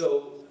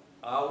 So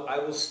I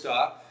will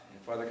stop,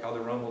 and Father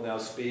Calderon will now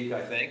speak,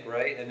 I think,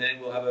 right? And then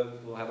we'll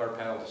have our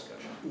panel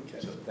discussion. Okay.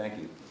 So thank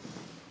you.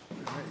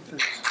 All right,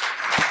 thanks.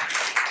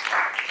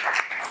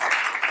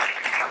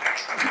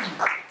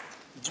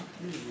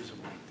 You didn't use a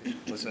mic, did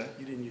you? What's that?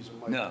 You didn't use a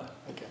mic? No.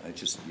 Okay. I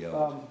just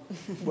yelled.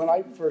 When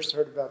I first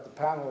heard about the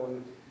panel,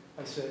 and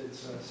I said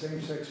it's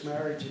same-sex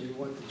marriage and you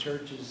want the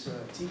church's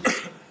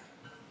teaching,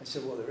 I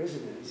said, well, there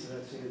isn't any, so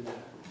that's the end of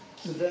that.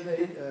 So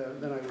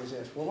then I was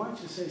asked, well, why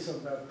don't you say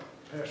something about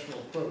pastoral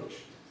approach?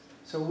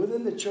 So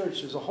within the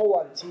church, there's a whole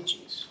lot of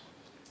teachings.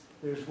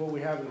 There's what we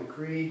have in the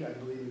Creed, I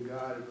believe in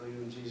God, I believe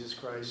in Jesus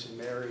Christ and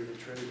Mary, the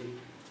Trinity.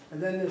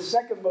 And then the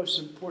second most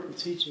important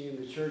teaching in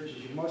the church is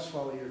you must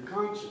follow your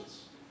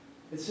conscience.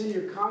 It's in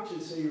your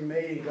conscience that you're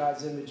made in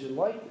God's image and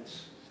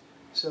likeness.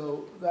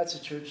 So that's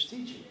a church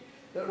teaching.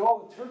 And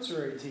all the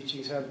tertiary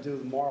teachings have to do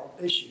with moral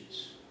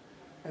issues.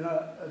 And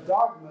a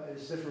dogma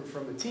is different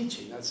from a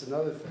teaching. That's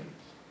another thing.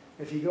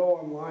 If you go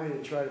online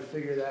and try to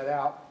figure that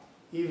out,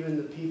 even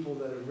the people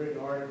that have written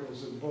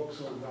articles and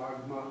books on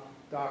dogma,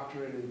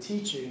 doctrine, and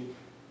teaching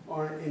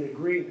aren't in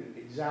agreement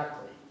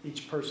exactly.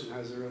 Each person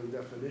has their own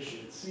definition,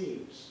 it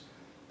seems.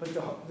 But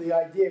the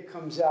idea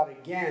comes out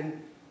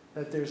again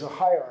that there's a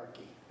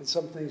hierarchy, and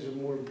some things are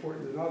more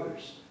important than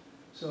others.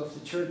 So if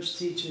the church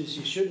teaches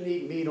you shouldn't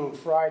eat meat on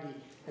Friday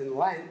in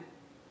Lent,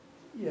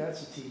 yeah,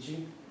 that's a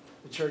teaching.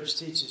 The church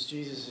teaches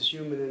Jesus is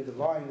human and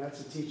divine, that's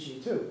a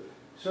teaching too.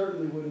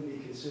 Certainly wouldn't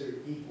be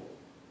considered equal.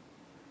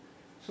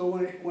 So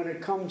when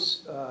it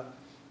comes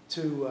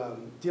to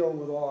dealing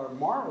with all our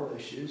moral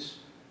issues,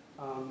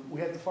 we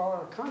have to follow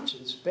our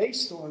conscience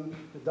based on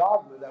the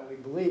dogma that we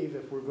believe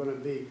if we're going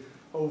to be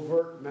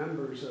overt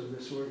members of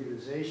this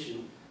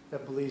organization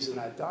that believes in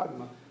that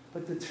dogma.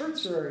 But the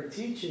tertiary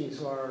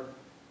teachings are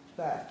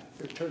that.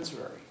 They're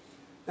tertiary.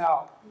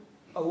 Now,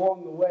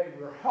 along the way,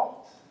 we're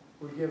helped.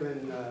 We're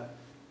given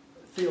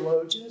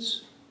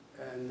theologians,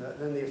 and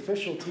then the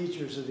official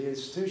teachers of the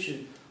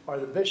institution are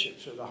the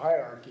bishops, or the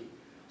hierarchy.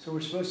 So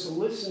we're supposed to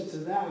listen to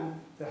them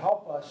to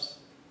help us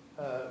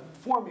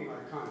forming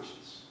our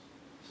conscience.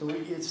 So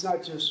it's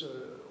not just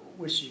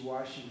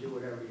wishy-washy, do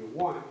whatever you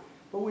want,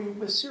 but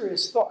with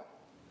serious thought.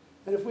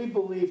 And if we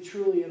believe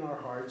truly in our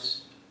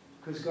hearts,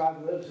 because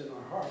God lives in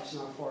our hearts,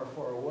 not far,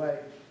 far away,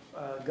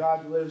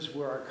 God lives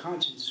where our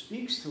conscience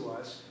speaks to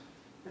us,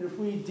 and if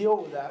we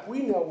deal with that, we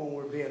know when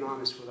we're being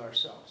honest with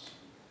ourselves.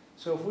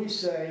 So if we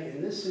say,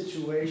 in this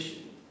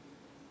situation,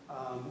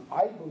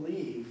 I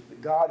believe the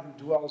God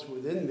who dwells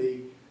within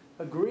me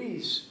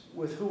agrees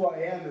with who I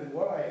am and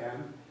what I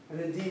am, and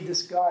indeed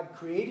this God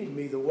created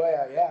me the way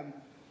I am,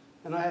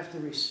 and I have to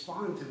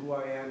respond to who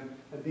I am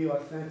and be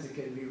authentic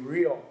and be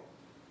real,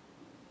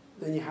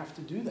 then you have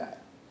to do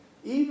that.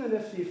 Even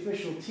if the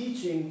official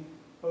teaching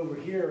over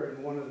here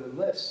in one of the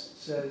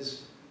lists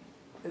says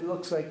it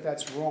looks like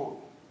that's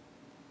wrong,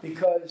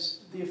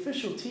 because the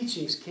official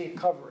teachings can't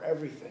cover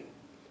everything.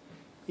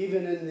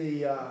 Even in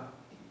the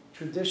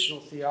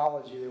traditional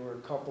theology, there were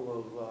a couple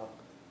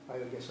of, I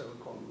guess I would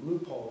call them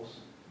loopholes.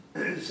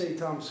 St.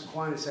 Thomas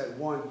Aquinas had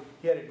one.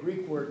 He had a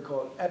Greek word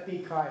called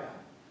epikeia,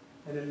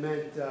 and it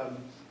meant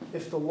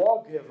if the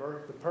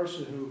lawgiver, the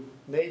person who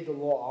made the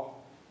law,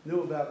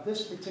 knew about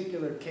this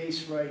particular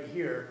case right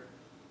here,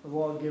 the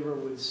lawgiver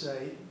would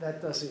say,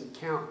 that doesn't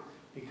count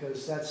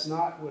because that's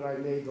not what I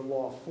made the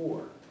law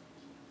for.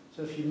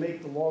 So if you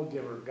make the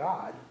lawgiver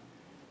God,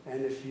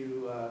 and if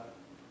you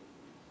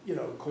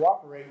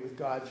cooperate with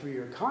God through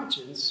your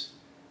conscience,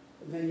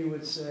 then you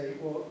would say,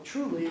 well,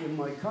 truly in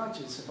my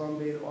conscience, if I'm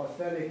being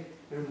authentic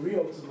and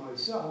real to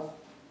myself,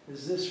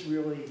 is this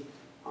really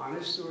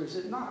honest or is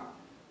it not?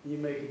 And you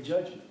make a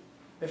judgment.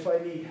 If I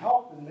need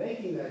help in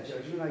making that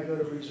judgment, I go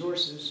to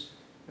resources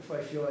if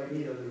I feel I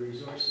need other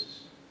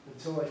resources,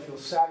 until I feel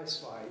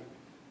satisfied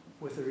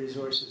with the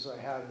resources I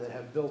have that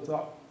have built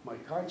up my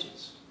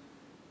conscience.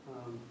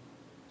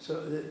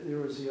 There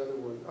was the other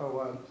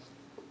one.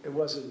 It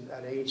wasn't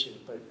that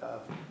ancient,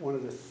 but one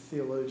of the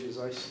theologians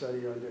I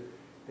studied under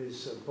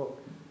his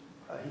book,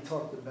 he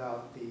talked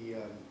about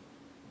the,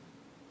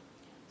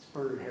 it's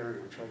Bernard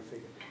Herring, I'm trying to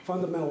think,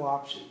 fundamental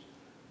option.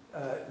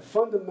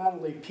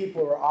 Fundamentally,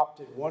 people are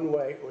opted one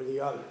way or the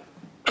other,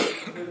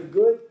 for the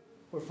good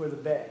or for the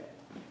bad.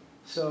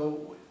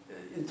 So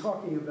in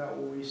talking about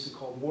what we used to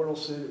call mortal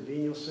sin and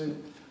venial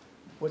sin,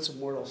 what's a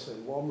mortal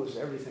sin? Well, almost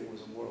everything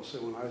was a mortal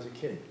sin when I was a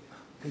kid,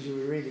 because you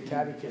would read the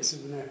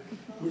catechism there.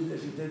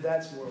 If you did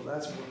that's mortal,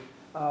 that's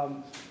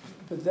mortal.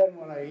 But then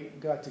when I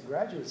got to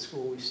graduate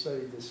school, we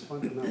studied this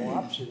fundamental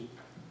option.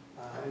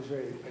 I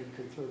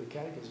could throw the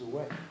catechism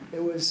away.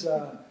 It was,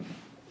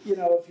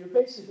 if you're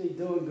basically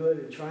doing good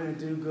and trying to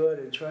do good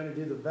and trying to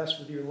do the best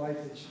with your life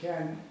that you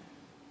can,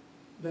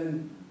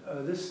 then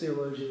this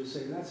theologian is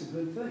saying that's a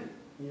good thing.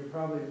 And you're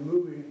probably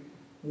moving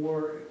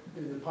more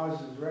in the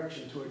positive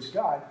direction towards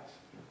God.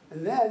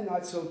 And then,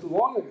 not so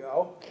long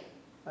ago,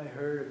 I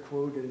heard a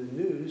quote in the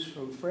news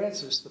from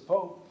Francis, the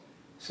Pope,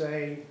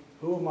 saying,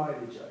 who am I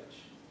to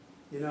judge?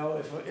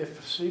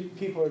 If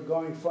people are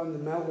going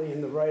fundamentally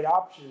in the right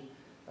option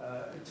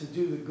to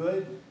do the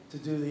good, to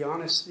do the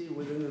honesty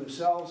within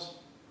themselves,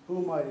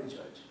 who am I to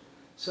judge?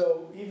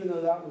 So even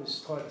though that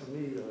was taught to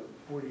me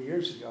 40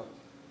 years ago,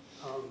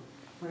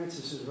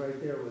 Francis is right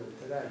there with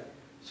it today.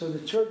 So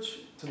the church,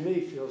 to me,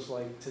 feels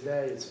like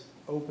today it's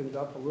opened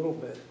up a little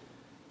bit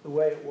the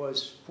way it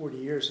was 40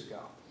 years ago,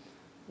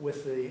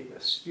 with the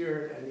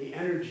spirit and the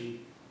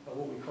energy of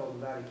what we call the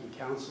Vatican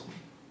Council.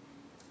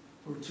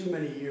 For too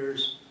many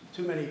years,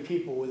 too many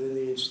people within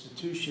the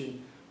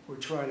institution were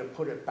trying to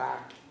put it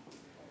back.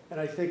 And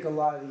I think a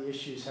lot of the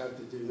issues have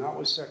to do not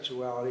with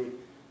sexuality,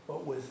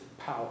 but with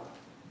power.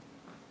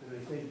 And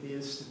I think the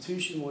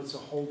institution wants to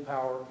hold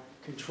power,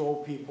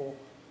 control people,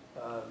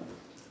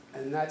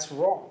 and that's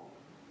wrong.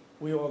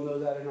 We all know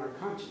that in our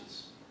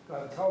conscience.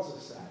 God tells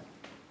us that.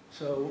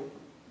 So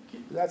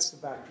that's the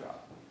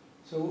backdrop.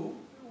 So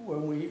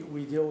when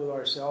we deal with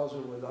ourselves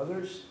or with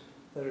others,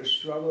 that are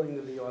struggling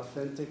to be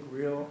authentic,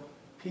 real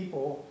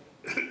people.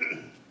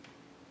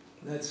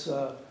 That's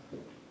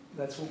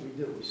what we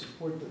do. We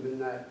support them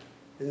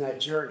in that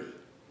journey.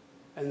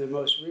 And the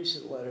most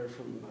recent letter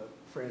from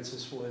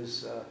Francis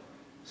was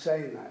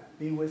saying that.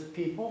 Be with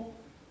people,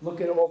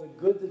 look at all the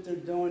good that they're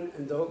doing,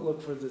 and don't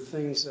look for the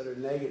things that are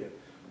negative.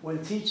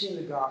 When teaching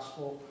the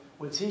gospel,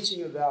 when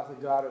teaching about the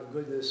God of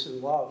goodness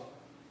and love,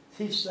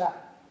 teach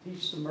that.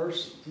 Teach the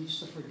mercy, teach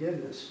the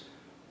forgiveness,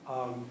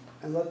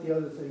 and let the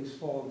other things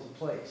fall into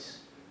place.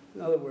 In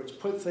other words,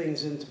 put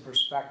things into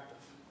perspective.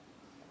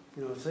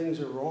 You know, if things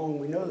are wrong,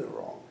 we know they're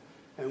wrong.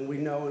 And we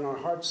know in our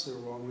hearts they're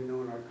wrong, we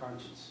know in our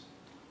conscience.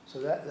 So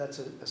that's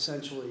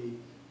essentially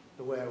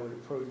the way I would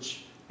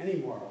approach any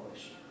moral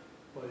issue.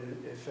 But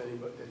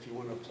if you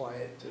want to apply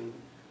it to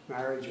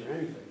marriage or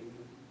anything,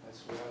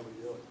 that's the way I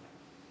would do it.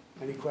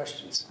 Any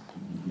questions?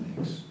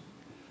 Thanks.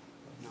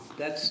 No.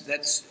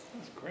 That's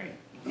great.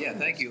 Yeah,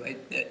 thank you.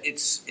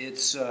 It's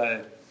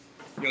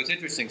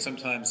interesting.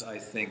 Sometimes I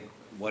think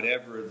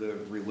whatever the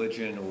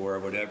religion or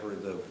whatever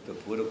the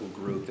political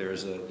group,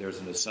 there's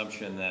an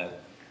assumption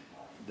that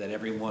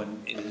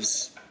everyone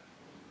is,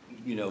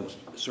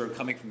 sort of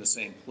coming from the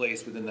same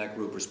place within that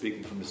group or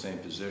speaking from the same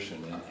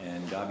position,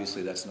 and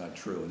obviously that's not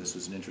true. And this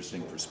was an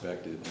interesting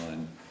perspective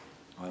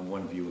on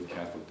one view of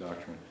Catholic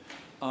doctrine.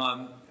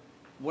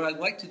 What I'd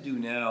like to do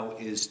now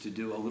is to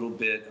do a little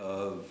bit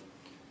of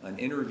an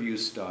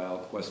interview-style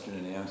question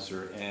and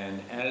answer,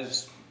 and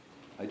as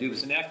I do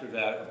this, and after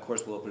that, of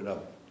course, we'll open it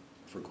up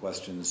for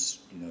questions,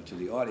 to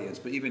the audience.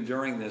 But even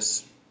during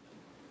this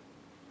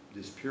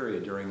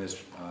period, during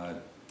this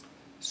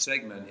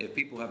segment, if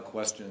people have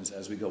questions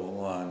as we go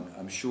along,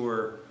 I'm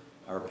sure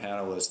our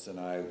panelists and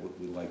I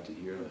would like to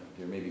hear them.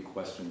 There may be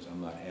questions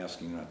I'm not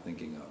asking, not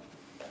thinking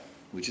of,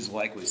 which is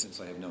likely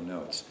since I have no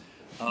notes.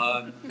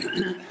 I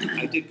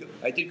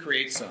did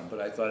create some, but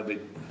I thought it would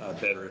be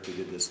better if we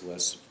did this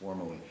less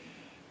formally.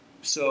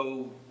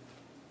 So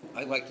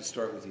I'd like to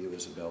start with you,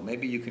 Isabel.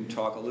 Maybe you can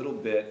talk a little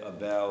bit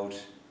about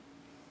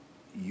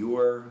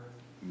your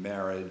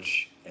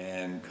marriage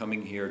and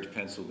coming here to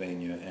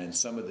Pennsylvania and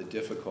some of the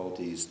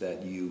difficulties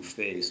that you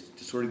faced,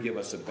 to sort of give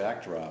us a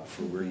backdrop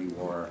for where you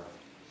are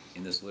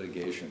in this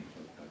litigation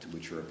to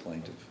which you're a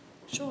plaintiff.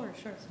 Sure,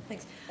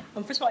 thanks.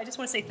 First of all, I just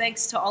want to say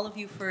thanks to all of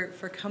you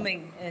for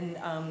coming, and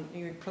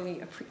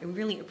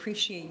really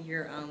appreciate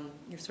your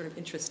sort of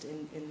interest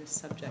in this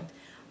subject.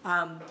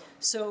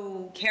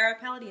 So Cara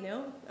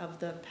Palladino of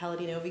the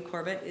Palladino v.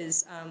 Corbett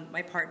is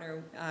my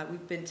partner.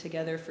 We've been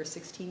together for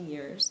 16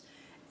 years,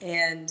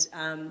 and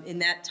in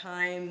that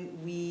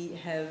time we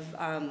have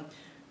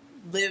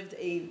lived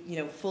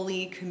a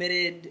fully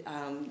committed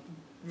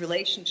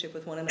relationship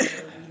with one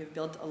another. We have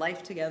built a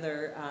life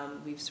together.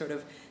 We've sort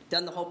of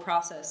done the whole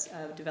process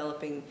of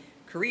developing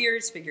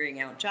careers,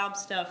 figuring out job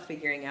stuff,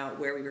 figuring out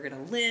where we were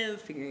going to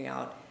live, figuring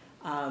out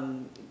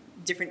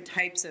different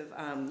types of,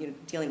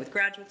 dealing with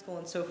graduate school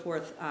and so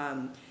forth.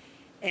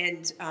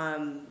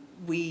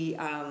 We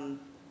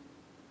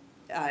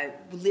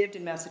lived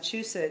in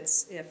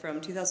Massachusetts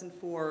from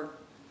 2004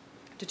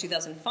 to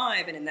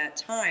 2005, and in that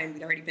time,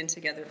 we'd already been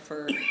together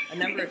for a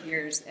number of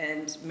years,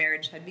 and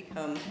marriage had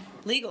become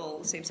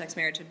legal, same-sex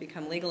marriage had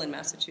become legal in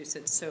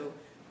Massachusetts, so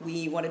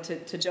we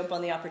wanted to jump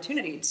on the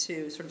opportunity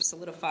to sort of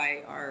solidify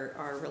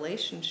our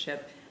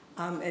relationship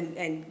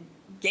and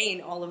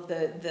gain all of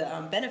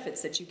the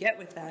benefits that you get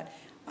with that.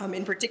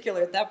 In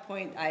particular, at that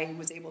point, I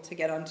was able to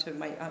get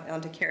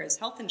onto Cara's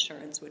health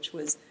insurance, which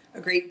was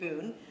a great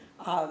boon.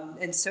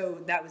 And so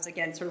that was,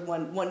 again, sort of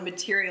one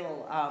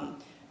material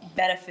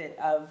benefit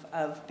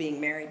of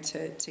being married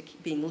to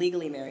being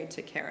legally married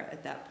to Cara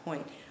at that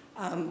point.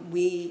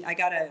 I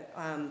got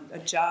a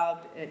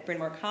job at Bryn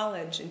Mawr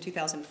College in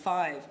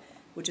 2005,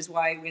 which is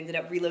why we ended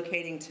up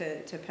relocating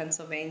to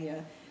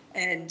Pennsylvania.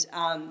 And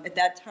at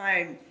that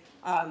time,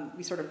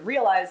 we sort of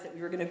realized that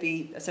we were going to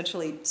be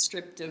essentially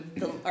stripped of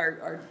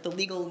the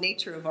legal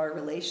nature of our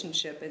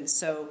relationship. And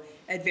so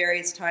at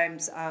various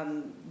times,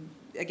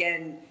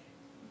 again,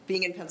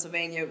 being in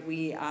Pennsylvania,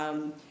 we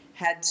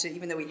had to,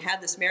 even though we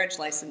had this marriage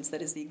license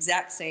that is the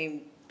exact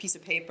same piece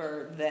of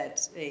paper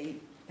that a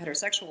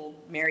heterosexual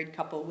married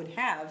couple would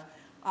have,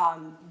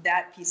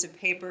 that piece of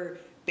paper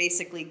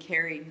basically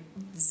carried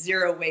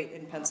zero weight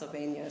in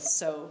Pennsylvania.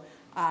 So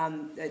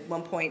at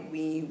one point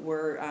we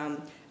were,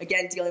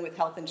 again, dealing with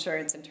health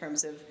insurance in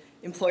terms of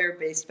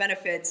employer-based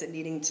benefits and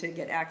needing to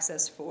get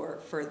access for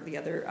the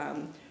other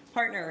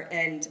partner.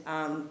 And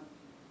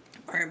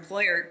our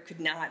employer could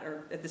not,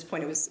 or at this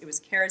point it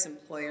was Cara's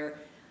employer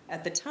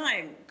at the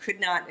time,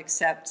 could not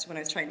accept, when I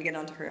was trying to get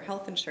onto her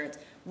health insurance,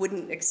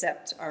 wouldn't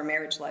accept our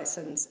marriage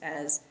license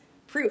as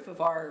proof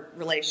of our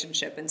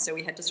relationship. And so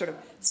we had to sort of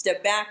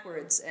step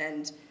backwards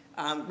and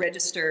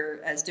register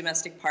as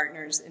domestic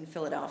partners in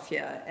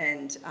Philadelphia,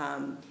 and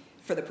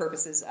for the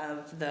purposes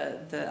of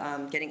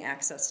the getting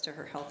access to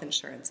her health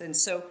insurance. And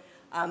so,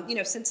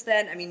 since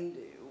then, I mean,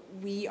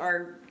 we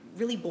are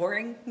really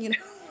boring, you know.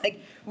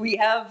 Like, we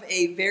have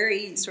a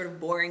very sort of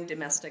boring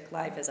domestic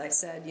life, as I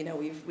said. You know,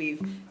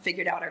 we've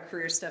figured out our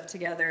career stuff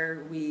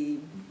together. We,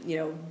 you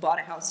know, bought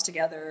a house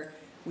together.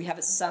 We have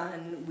a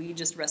son. We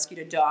just rescued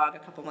a dog a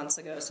couple months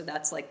ago. So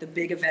that's like the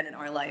big event in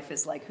our life,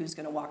 is like, who's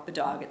going to walk the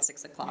dog at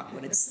 6 o'clock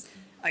when it's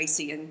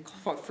icy and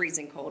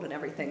freezing cold and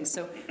everything.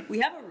 So we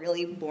have a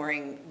really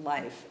boring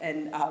life,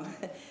 and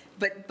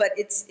but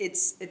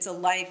it's a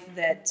life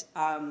that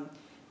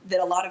that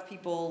a lot of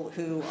people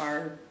who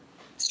are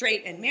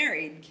straight and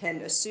married can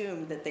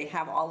assume that they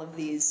have all of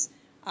these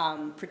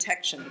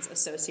protections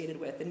associated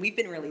with. And we've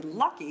been really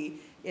lucky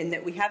in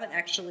that we haven't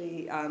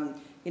actually,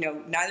 you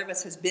know, neither of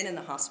us has been in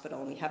the hospital,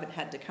 and we haven't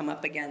had to come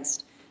up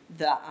against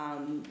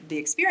the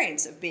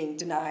experience of being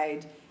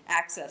denied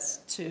access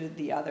to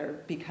the other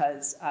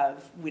because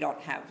of we don't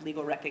have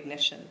legal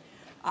recognition.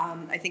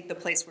 I think the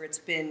place where it's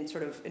been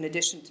sort of, in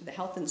addition to the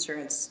health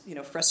insurance, you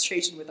know,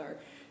 frustration with our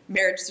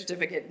marriage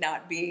certificate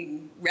not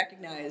being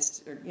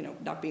recognized, or, you know,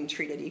 not being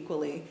treated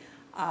equally.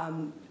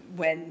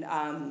 When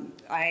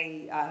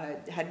I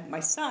had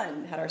our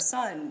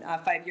son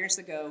 5 years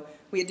ago,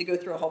 we had to go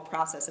through a whole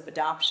process of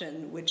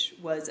adoption, which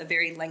was a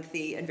very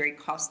lengthy and very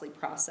costly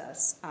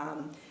process.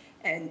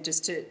 And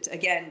just to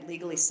again,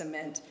 legally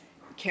cement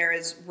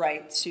Kara's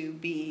right to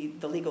be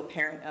the legal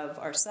parent of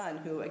our son,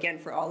 who, again,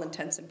 for all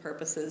intents and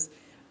purposes,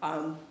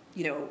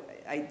 you know,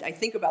 I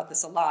think about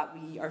this a lot.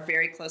 We are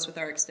very close with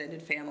our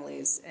extended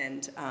families,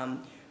 and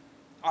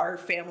our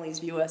families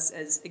view us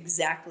as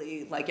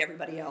exactly like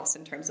everybody else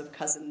in terms of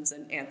cousins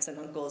and aunts and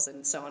uncles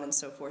and so on and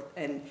so forth.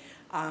 And,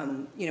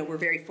 you know, we're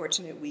very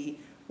fortunate. We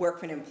work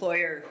for an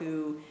employer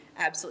who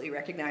absolutely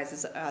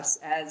recognizes us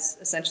as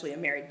essentially a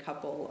married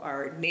couple.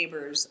 Our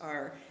neighbors,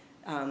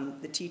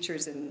 the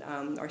teachers in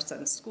our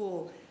son's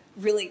school,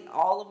 really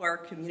all of our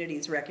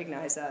communities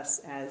recognize us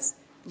as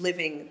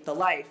living the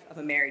life of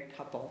a married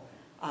couple.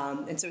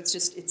 And so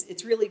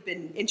it's really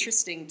been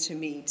interesting to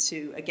me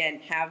to, again,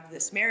 have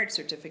this marriage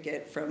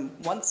certificate from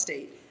one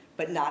state,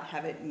 but not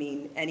have it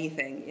mean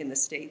anything in the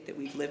state that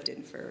we've lived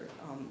in for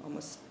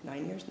almost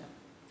 9 years now.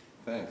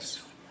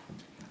 Thanks.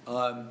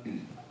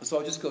 So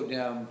I'll just go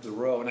down the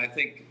row, and I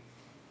think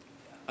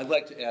I'd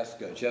like to ask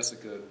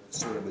Jessica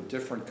sort of a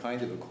different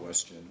kind of a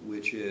question,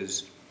 which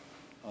is,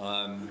 you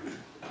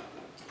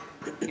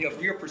know,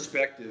 from your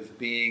perspective,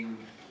 being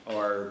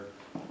our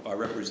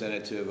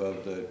representative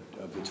of the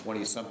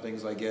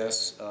 20-somethings, I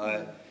guess,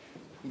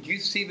 do you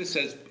see this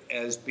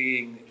as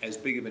being as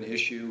big of an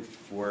issue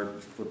for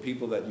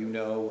people that you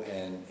know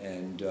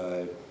and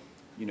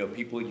you know,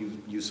 people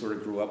you sort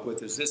of grew up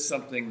with? Is this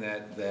something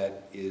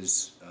that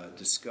is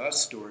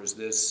discussed, or is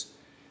this,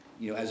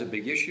 you know, as a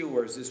big issue,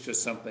 or is this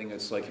just something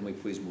that's like, can we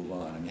please move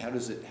on? I mean, how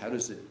does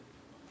it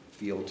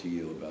feel to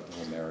you about the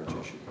whole marriage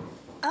issue?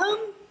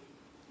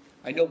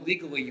 I know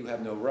legally you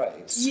have no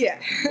rights. Yeah.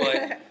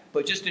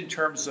 But just in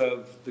terms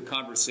of the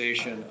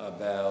conversation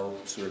about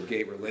sort of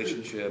gay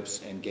relationships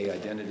and gay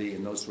identity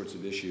and those sorts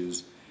of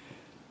issues,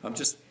 I'm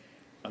just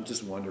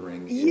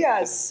wondering.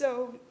 Yeah. If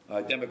So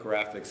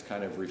demographics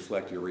kind of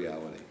reflect your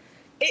reality.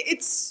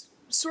 it's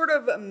sort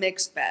of a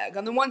mixed bag.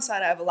 On the one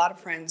side, I have a lot of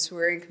friends who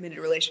are in committed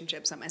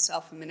relationships. I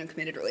myself am in a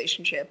committed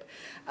relationship,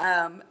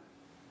 and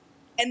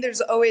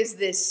there's always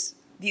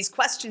these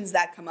questions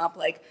that come up,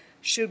 like,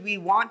 should we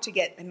want to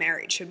get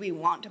married? Should we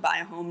want to buy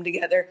a home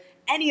together?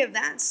 Any of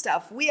that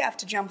stuff, we have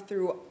to jump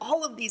through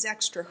all of these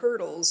extra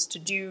hurdles to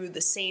do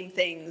the same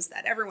things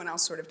that everyone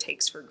else sort of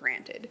takes for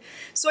granted.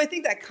 So I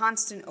think that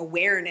constant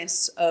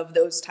awareness of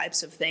those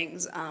types of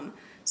things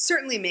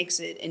certainly makes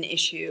it an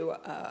issue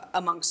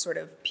amongst sort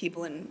of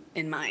people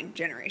in my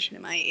generation,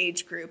 in my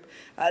age group.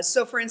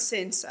 So for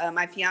instance,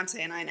 my fiance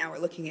and I now are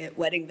looking at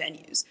wedding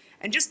venues.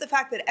 And just the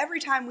fact that every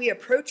time we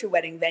approach a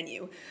wedding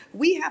venue,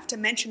 we have to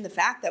mention the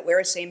fact that we're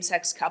a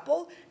same-sex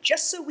couple,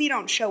 just so we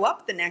don't show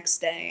up the next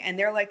day and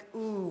they're like,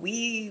 ooh,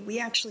 we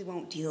actually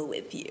won't deal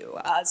with you.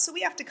 So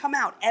we have to come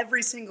out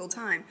every single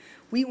time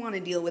we want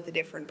to deal with a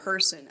different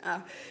person.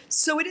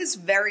 So it is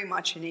very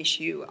much an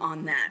issue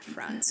on that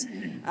front.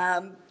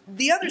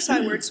 The other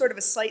side, where it's sort of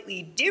a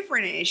slightly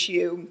different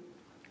issue,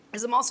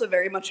 is I'm also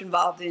very much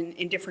involved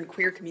in different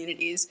queer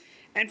communities.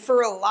 And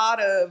for a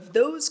lot of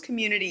those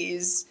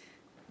communities,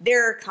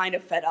 they're kind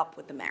of fed up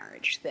with the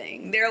marriage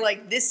thing. They're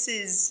like,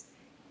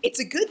 it's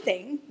a good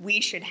thing.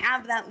 We should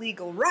have that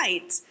legal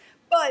right,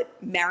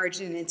 but marriage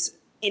in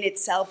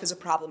itself is a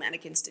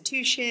problematic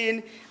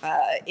institution.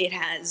 It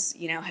has,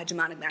 you know,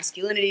 hegemonic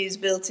masculinities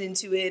built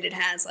into it. It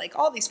has like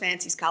all these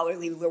fancy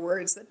scholarly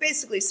words that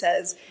basically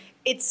says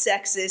it's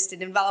sexist,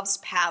 it involves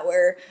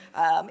power.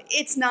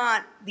 It's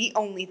not the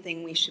only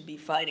thing we should be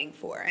fighting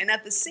for. And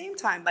at the same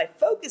time, by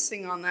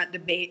focusing on that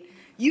debate,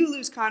 you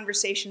lose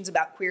conversations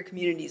about queer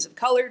communities of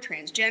color,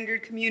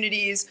 transgendered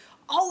communities,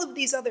 all of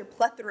these other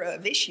plethora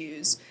of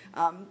issues,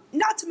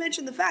 not to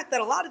mention the fact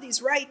that a lot of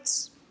these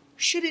rights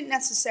shouldn't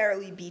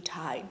necessarily be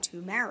tied to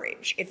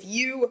marriage. If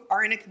you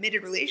are in a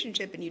committed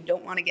relationship and you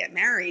don't want to get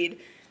married,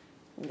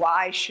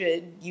 Why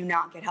should you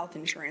not get health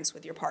insurance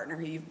with your partner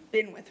who you've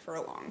been with for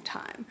a long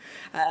time?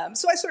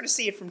 So I sort of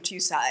see it from two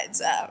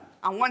sides.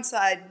 On one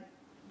side,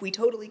 we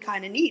totally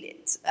kind of need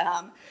it.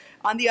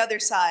 On the other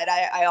side,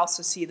 I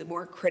also see the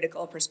more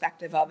critical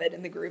perspective of it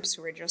in the groups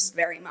who are just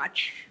very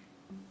much,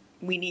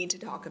 we need to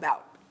talk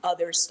about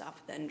other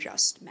stuff than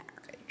just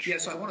marriage. Yeah,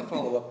 so I want to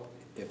follow up,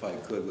 if I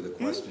could, with a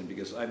question,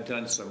 because I've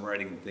done some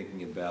writing and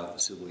thinking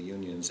about civil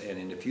unions, and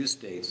in a few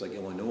states, like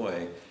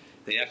Illinois,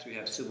 they actually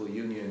have civil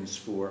unions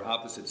for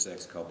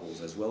opposite-sex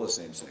couples as well as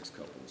same-sex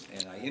couples.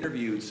 And I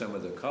interviewed some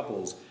of the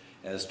couples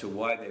as to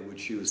why they would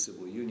choose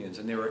civil unions,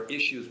 and there are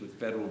issues with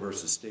federal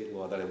versus state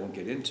law that I won't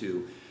get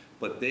into,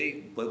 but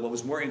what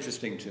was more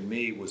interesting to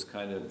me was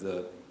kind of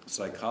the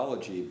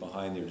psychology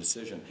behind their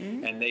decision.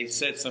 And they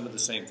said some of the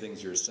same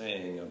things you're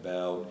saying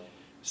about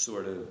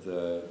sort of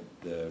the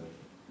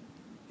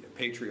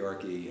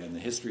patriarchy and the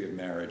history of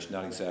marriage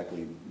not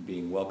exactly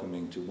being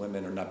welcoming to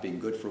women or not being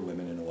good for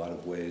women in a lot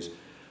of ways,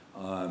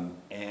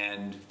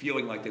 and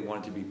feeling like they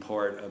wanted to be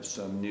part of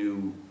some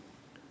new,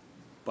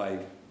 by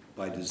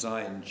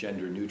design,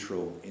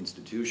 gender-neutral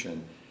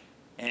institution.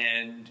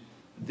 And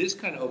this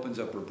kind of opens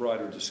up a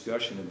broader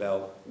discussion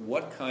about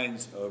what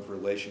kinds of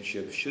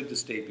relationships should the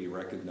state be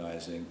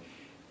recognizing,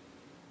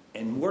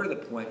 and more to the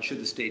point, should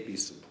the state be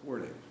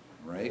supporting,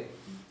 right?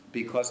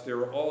 Because there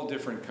are all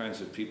different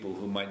kinds of people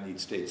who might need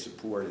state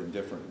support in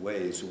different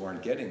ways who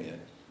aren't getting it,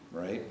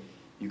 right?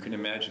 You can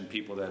imagine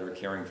people that are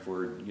caring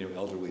for,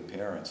 elderly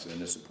parents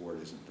and the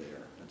support isn't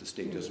there. That the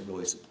state doesn't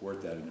really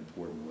support that in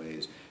important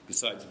ways,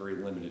 besides very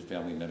limited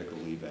Family Medical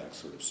Leave Act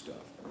sort of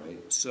stuff, right?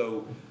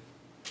 So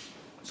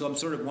I'm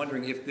sort of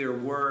wondering if there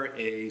were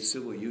a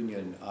civil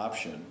union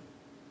option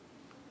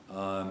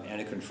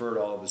and it conferred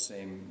all of the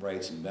same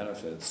rights and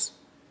benefits,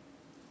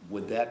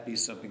 would that be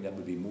something that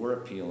would be more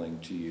appealing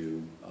to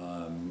you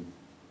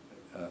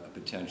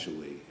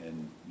potentially?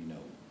 And,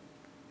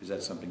 is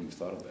that something you've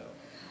thought about?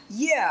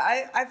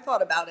 Yeah, I've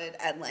thought about it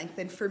at length.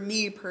 And for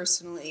me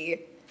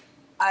personally,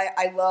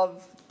 I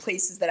love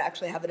places that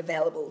actually have it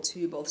available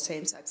to both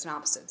same-sex and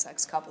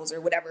opposite-sex couples or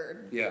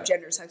whatever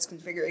gender sex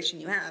configuration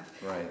you have.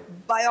 Right.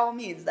 By all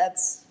means,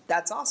 that's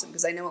awesome,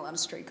 because I know a lot of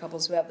straight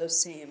couples who have those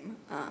same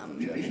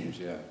Objections,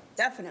 yeah.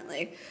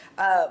 Definitely.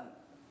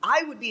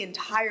 I would be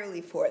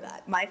entirely for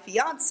that. My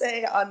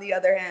fiance, on the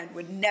other hand,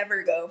 would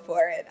never go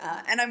for it.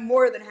 And I'm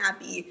more than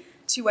happy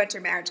to enter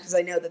marriage because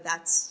I know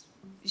that's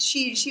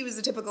she was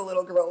the typical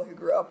little girl who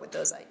grew up with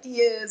those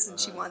ideas, and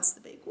she wants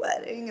the big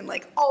wedding and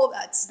like all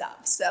that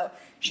stuff. So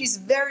she's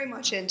very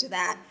much into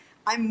that.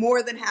 I'm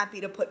more than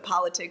happy to put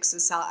politics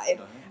aside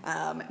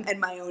and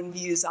my own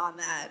views on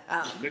that.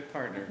 Good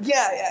partner.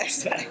 Yeah,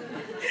 exactly.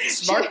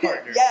 Smart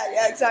partner.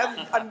 Yeah,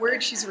 exactly. I'm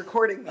worried she's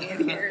recording me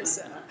in here.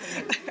 So,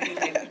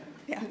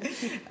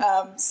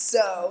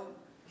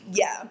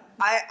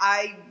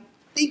 I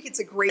think it's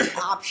a great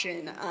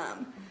option.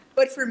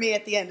 But for me,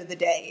 at the end of the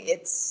day,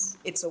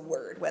 it's a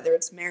word. Whether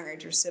it's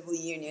marriage or civil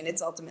union,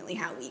 it's ultimately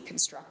how we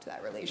construct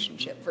that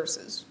relationship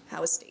versus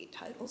how a state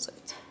titles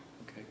it.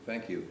 Okay,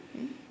 thank you.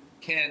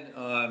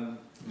 Ken,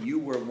 you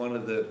were one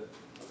of the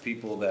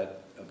people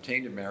that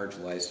obtained a marriage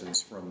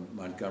license from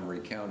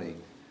Montgomery County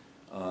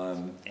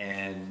and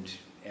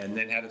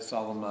then had it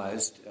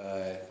solemnized.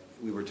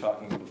 We were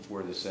talking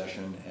before the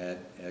session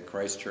at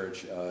Christ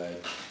Church,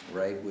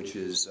 right, which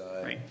is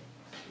right.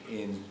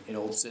 in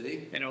Old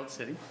City. In Old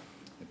City.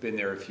 I've been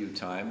there a few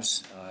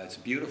times. It's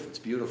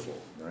beautiful,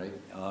 right?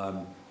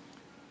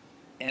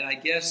 And I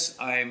guess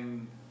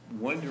I'm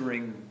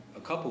wondering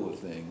a couple of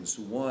things.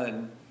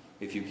 One,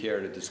 if you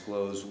care to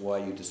disclose why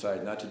you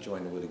decided not to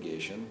join the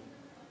litigation,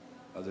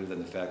 other than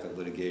the fact that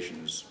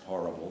litigation is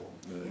horrible,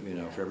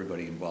 for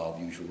everybody involved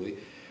usually.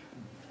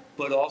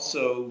 But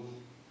also,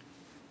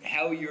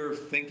 how you're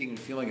thinking and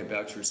feeling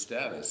about your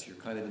status. You're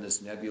kind of in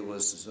this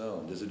nebulous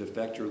zone. Does it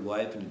affect your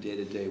life in a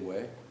day-to-day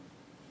way?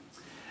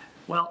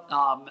 Well,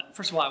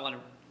 first of all, I want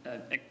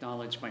to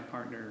acknowledge my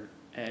partner,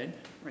 Ed,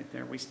 right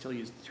there. We still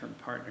use the term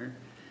partner.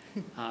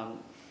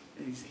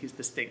 He's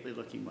the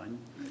stately-looking one.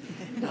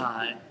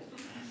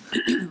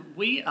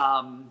 We've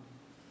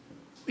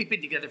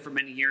been together for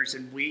many years,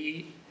 and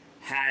we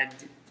had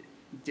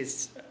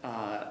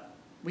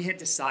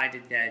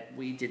decided that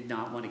we did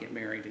not want to get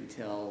married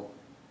until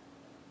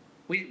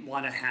we didn't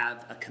want to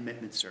have a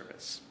commitment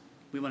service.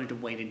 We wanted to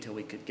wait until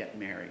we could get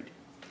married.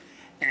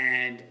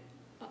 And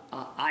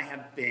I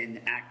have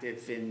been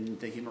active in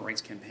the Human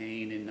Rights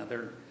Campaign and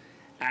other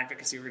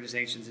advocacy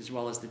organizations, as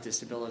well as the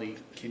disability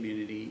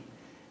community,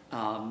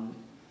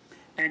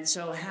 and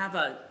so have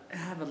a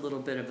little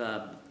bit of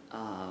a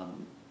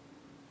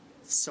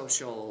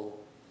social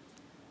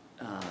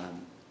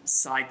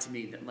side to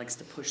me that likes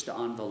to push the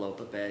envelope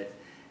a bit,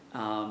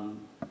 and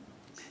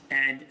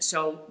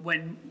so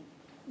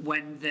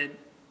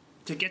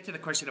to get to the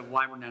question of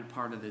why we're not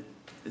part of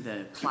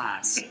the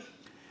class.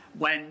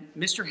 When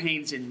Mr.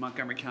 Haynes in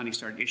Montgomery County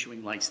started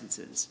issuing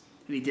licenses,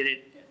 and he did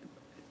it,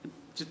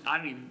 to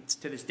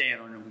this day, I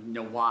don't even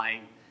know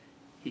why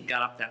he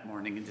got up that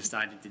morning and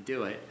decided to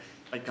do it,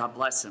 but God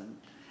bless him.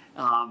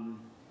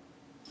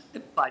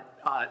 But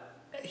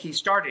he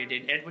started,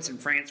 and Ed was in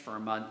France for a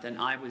month, and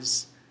I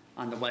was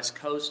on the West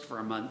Coast for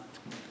a month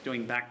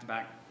doing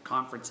back-to-back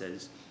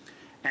conferences.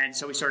 And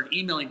so we started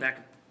emailing back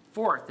and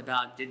forth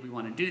about, did we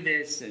want to do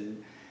this,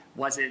 and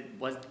why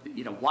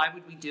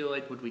would we do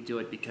it? Would we do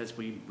it because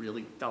we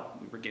really felt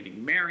we were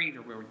getting married,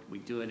 or would we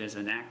do it as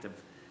an act of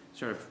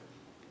sort of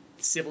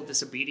civil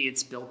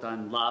disobedience built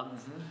on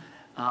love?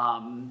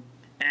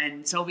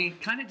 And so we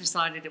kind of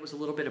decided it was a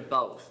little bit of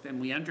both,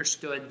 and we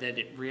understood that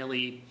it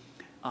really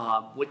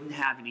wouldn't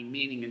have any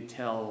meaning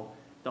until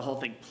the whole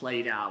thing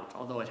played out,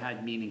 although it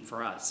had meaning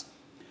for us.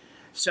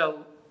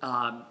 So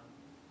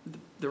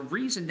the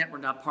reason that we're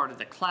not part of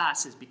the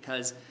class is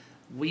because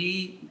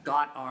we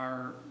got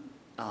our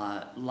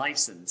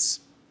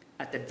license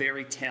at the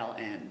very tail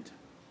end,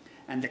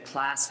 and the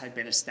class had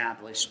been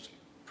established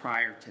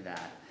prior to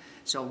that.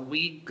 So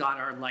we got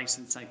our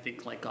license, I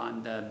think, like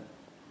on the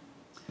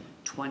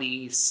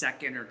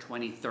 22nd or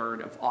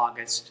 23rd of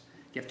August.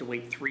 You have to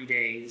wait 3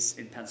 days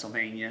in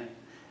Pennsylvania.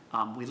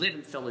 We live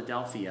in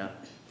Philadelphia,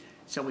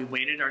 so we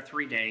waited our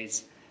 3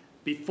 days.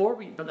 But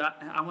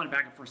I want to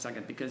back up for a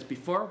second, because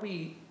before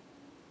we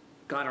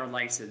got our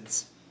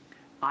license,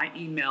 I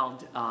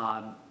emailed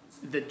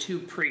the 2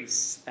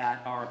 priests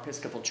at our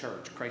Episcopal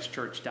church, Christ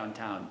Church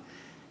downtown.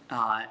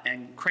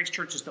 And Christ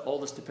Church is the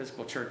oldest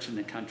Episcopal church in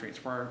the country.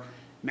 It's where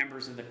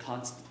members of the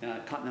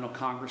Continental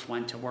Congress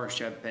went to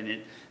worship, and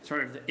it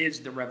sort of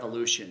is the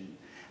revolution.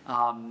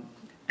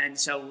 And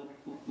so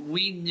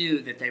we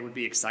knew that they would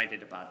be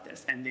excited about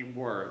this, and they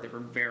were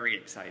very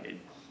excited.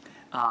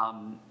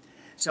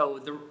 So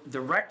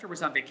the rector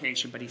was on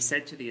vacation, but he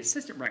said to the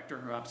assistant rector,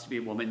 who happens to be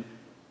a woman,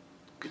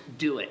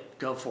 do it,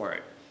 go for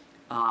it.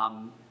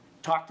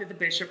 Talk to the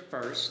bishop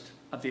first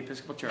of the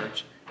Episcopal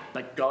Church,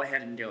 but go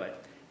ahead and do it.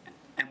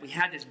 And we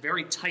had this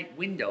very tight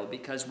window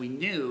because we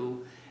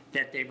knew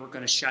that they were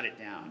going to shut it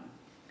down.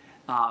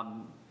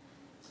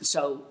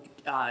 So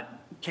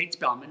Kate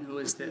Spellman, who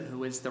is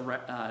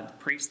the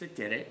priest that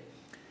did it,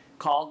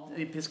 called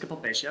the Episcopal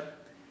bishop.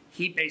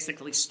 He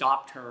basically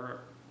stopped her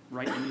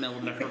right in the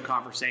middle of her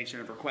conversation,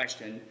 of her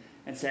question,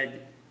 and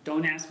said,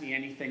 don't ask me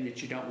anything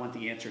that you don't want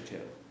the answer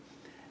to.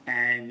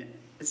 And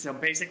so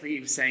basically he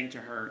was saying to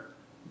her,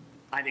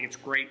 I think it's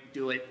great,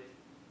 do it.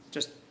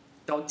 Just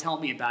don't tell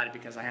me about it,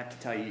 because I have to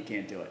tell you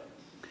can't do it.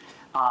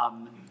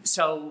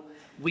 So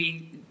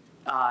we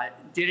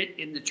did it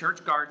in the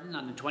church garden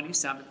on the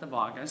 27th of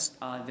August.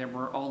 There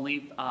were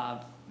only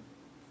 5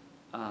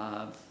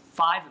 of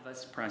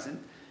us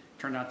present.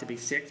 Turned out to be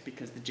 6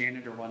 because the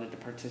janitor wanted to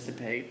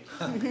participate.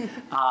 And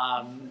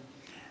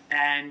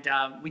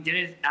we did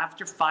it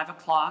after 5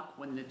 o'clock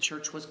when the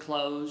church was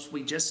closed.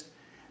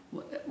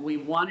 We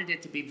wanted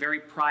it to be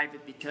very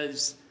private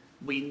because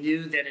we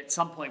knew that at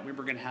some point we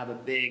were going to have a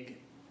big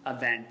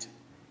event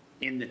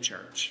in the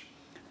church.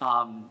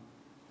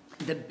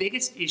 The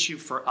biggest issue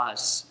for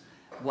us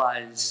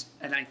was,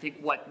 and I think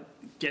what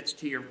gets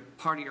to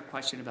part of your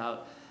question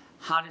about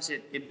how does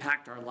it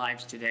impact our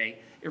lives today,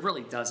 it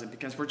really doesn't,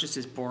 because we're just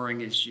as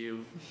boring as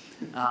you.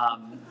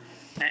 And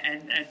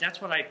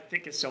that's what I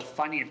think is so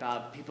funny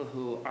about people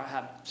who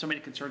have so many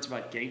concerns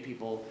about gay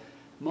people.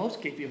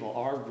 Most gay people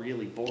are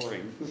really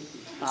boring.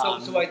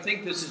 So I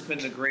think this has been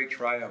the great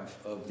triumph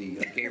of the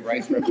gay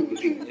rights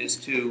revolution, is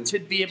to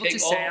be able take to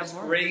say all this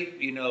great,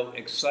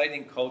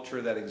 exciting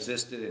culture that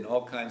existed in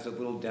all kinds of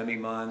little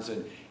demimondes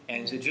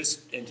and to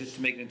just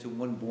to make it into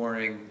one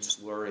boring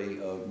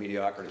slurry of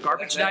mediocrity.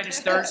 Garbage night is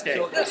Thursday.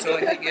 So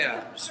I think,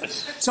 yeah.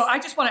 So I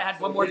just want to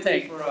add one more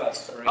thing. For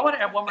us, right? I want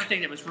to add one more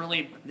thing that was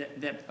really,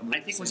 that I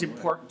think was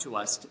important to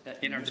us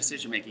in our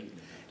decision making.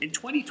 In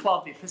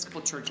 2012, the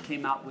Episcopal Church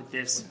came out with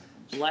this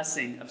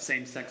blessing of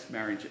same-sex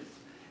marriages.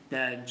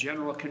 The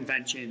General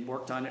Convention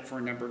worked on it for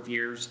a number of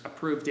years,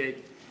 approved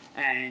it,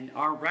 and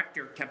our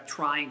rector kept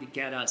trying to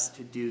get us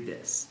to do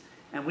this.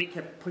 And we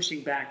kept pushing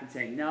back and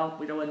saying, no,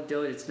 we don't want to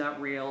do it, it's not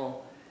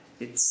real.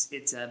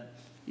 It's a,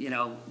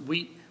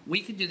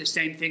 we can do the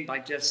same thing by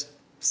just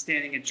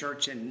standing in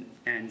church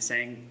and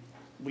saying,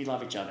 we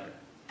love each other.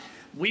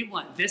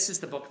 This is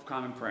the Book of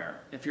Common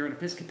Prayer. If you're an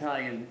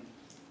Episcopalian,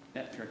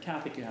 if you're a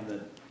Catholic, you have the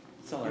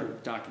Solar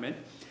document.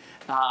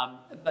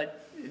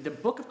 But the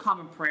Book of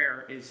Common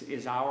Prayer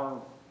is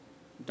our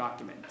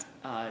document.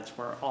 It's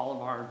where all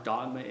of our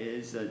dogma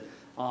is,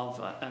 all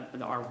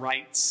of our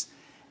rights.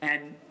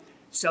 And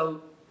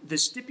so the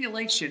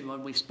stipulation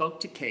when we spoke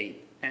to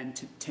Kate and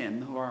to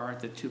Tim, who are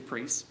the 2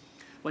 priests,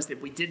 was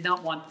that we did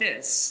not want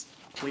this,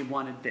 we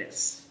wanted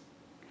this.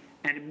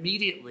 And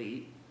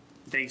immediately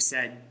they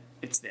said,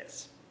 it's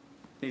this.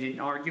 They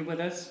didn't argue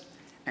with us.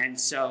 And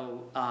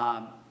so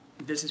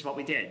this is what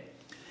we did.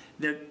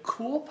 The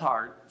cool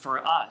part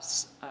for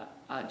us,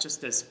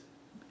 just as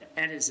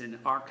Ed is an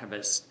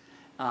archivist,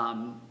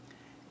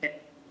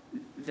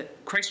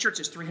 Christ Church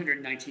is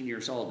 319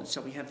 years old, and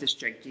so we have this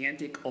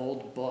gigantic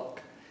old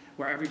book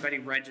where everybody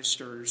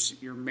registers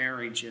your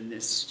marriage in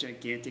this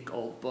gigantic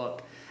old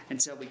book.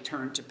 And so we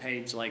turned to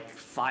page like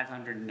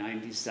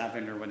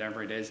 597 or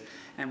whatever it is,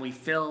 and we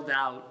filled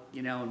out,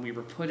 and we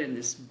were put in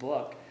this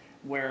book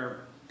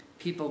where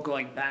people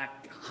going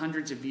back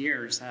hundreds of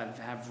years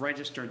have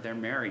registered their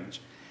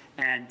marriage.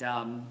 And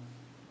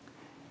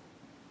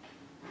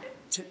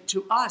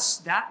to us,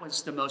 that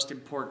was the most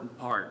important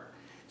part.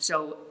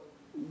 So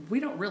we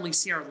don't really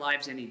see our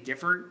lives any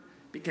different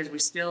because we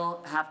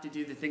still have to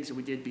do the things that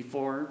we did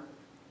before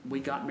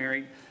we got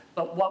married.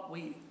 But what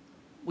we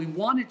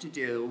wanted to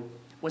do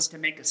was to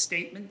make a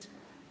statement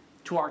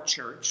to our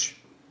church.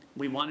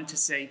 We wanted to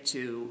say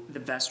to the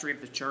vestry of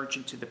the church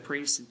and to the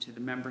priests and to the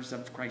members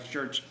of Christ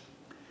Church,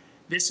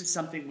 this is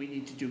something we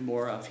need to do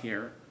more of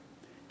here.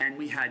 And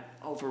we had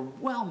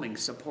overwhelming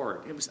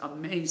support. It was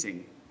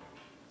amazing.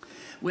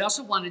 We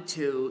also wanted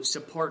to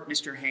support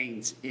Mr.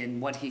 Haynes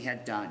in what he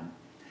had done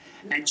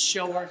and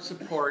show our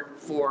support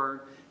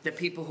for the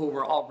people who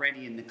were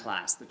already in the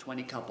class, the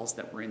 20 couples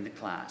that were in the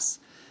class.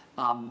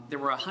 There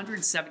were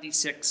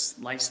 176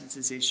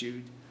 licenses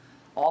issued.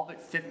 All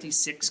but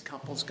 56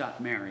 couples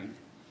got married.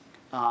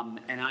 And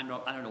I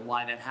don't know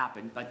why that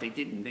happened, but they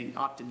didn't. They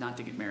opted not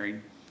to get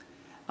married.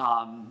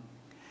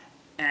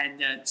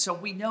 So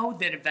we know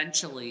that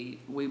eventually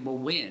we will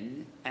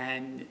win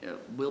and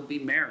we'll be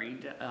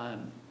married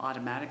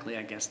automatically,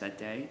 I guess, that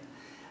day.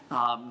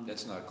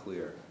 That's not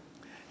clear,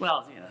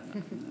 Well,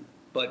 yeah,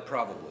 but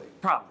probably.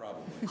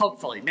 probably.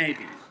 Hopefully,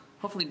 maybe.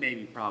 Hopefully,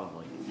 maybe,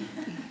 probably.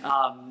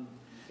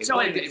 It So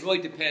really, anyways. it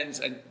really depends,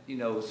 and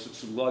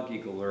some law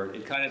geek alert,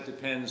 it kind of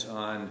depends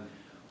on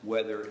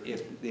whether,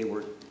 if they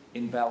were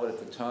invalid at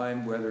the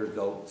time, whether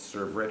they'll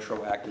sort of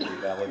retroactively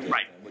validate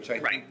Right, them, which I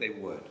right. think they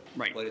would.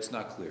 Right. But it's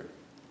not clear.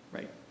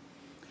 Right.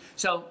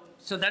 So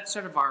that's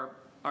sort of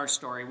our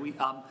story.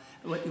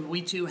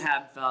 We too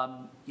have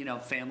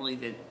family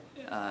that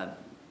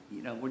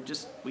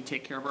we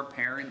take care of our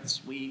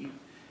parents. We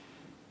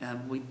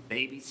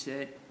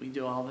babysit. We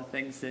do all the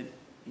things that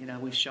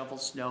we shovel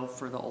snow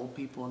for the old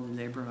people in the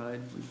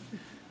neighborhood.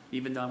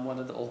 Even though I'm one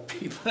of the old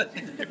people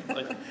in the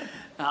neighborhood.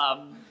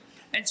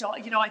 And so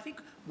I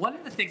think one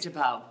of the things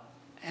about,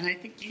 and I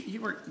think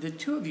the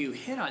two of you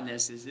hit on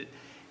this, is that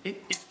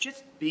it's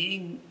just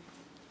being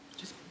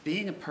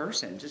a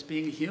person, just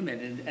being a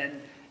human.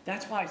 And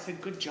that's why I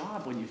said good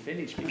job when you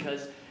finish,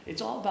 because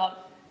it's all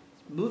about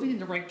moving in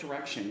the right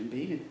direction and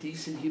being a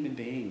decent human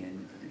being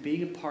and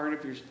being a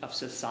part of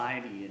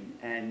society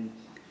and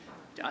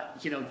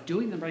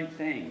doing the right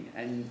thing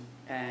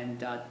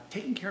and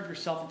taking care of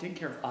yourself and taking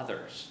care of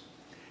others.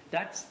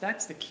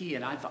 That's the key.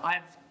 And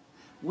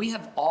we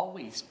have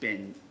always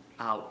been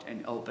out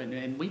and open,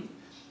 and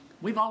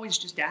we've always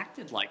just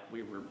acted like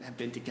we have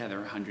been together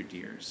 100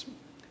 years.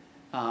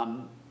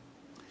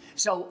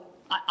 So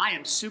I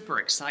am super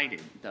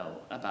excited though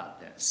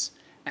about this,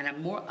 and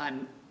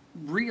I'm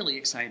really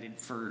excited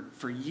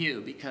for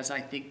you, because I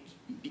think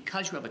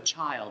because you have a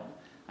child,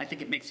 I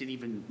think it makes it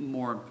even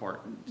more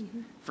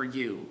important for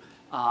you.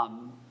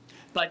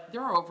 But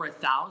there are over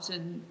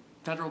 1,000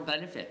 federal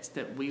benefits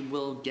that we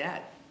will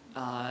get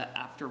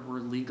after we're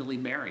legally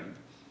married.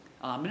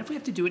 And if we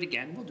have to do it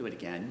again, we'll do it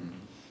again.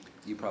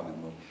 You probably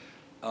will.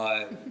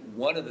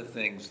 One of the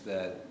things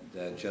that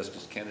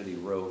Justice Kennedy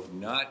wrote,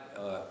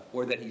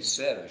 or that he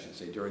said, I should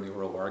say, during the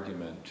oral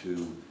argument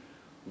to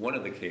one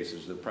of the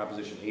cases, the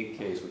Proposition 8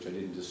 case, which I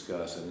didn't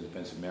discuss, and the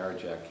Defense of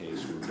Marriage Act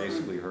case, were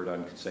basically heard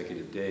on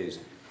consecutive days,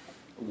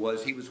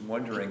 was he was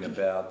wondering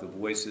about the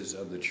voices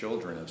of the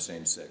children of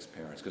same-sex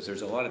parents, because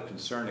there's a lot of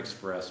concern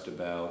expressed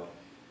about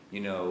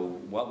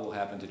what will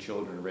happen to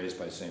children raised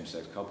by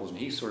same-sex couples, and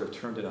he sort of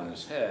turned it on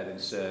his head and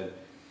said,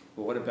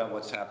 well, what about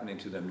what's happening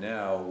to them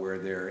now, where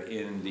they're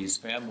in these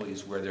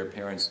families where their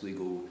parents'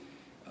 legal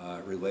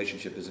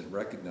relationship isn't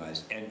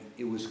recognized? And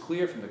it was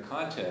clear from the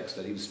context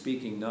that he was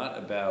speaking not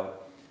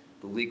about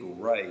the legal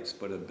rights,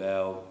 but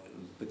about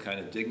the kind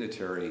of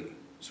dignitary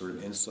sort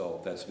of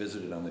insult that's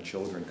visited on the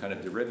children, kind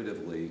of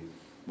derivatively,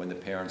 when the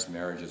parents'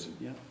 marriages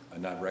are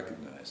not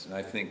recognized. And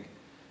I think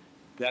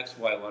that's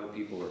why a lot of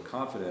people are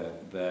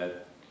confident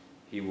that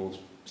he will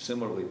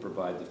similarly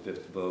provide the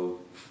fifth vote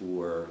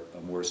for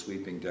a more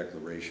sweeping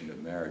declaration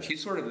of marriage.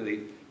 He's sort of a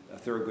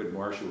Thurgood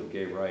Marshall of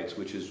gay rights,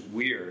 which is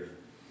weird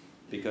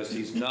because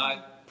he's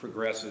not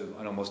progressive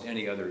on almost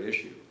any other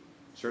issue.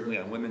 Certainly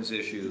on women's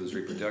issues,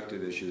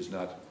 reproductive issues,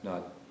 not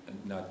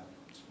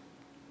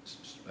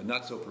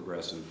so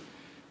progressive.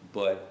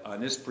 But on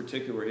this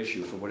particular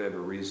issue, for whatever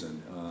reason,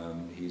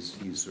 he's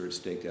sort of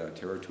staked out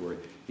territory.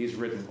 He's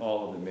written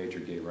all of the major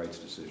gay rights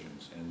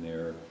decisions, and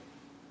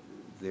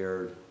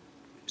they're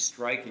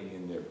striking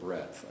in their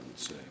breadth, I would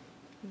say.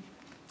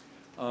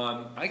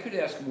 I could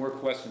ask more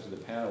questions of the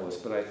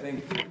panelists, but I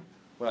think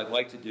what I'd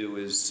like to do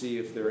is see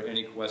if there are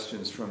any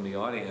questions from the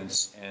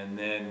audience, and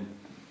then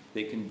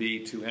they can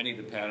be to any of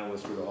the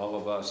panelists or to all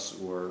of us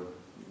or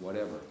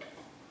whatever.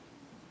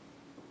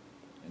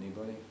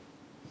 Anybody?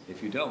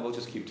 If you don't, we'll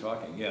just keep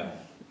talking. Yeah.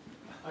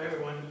 Hi,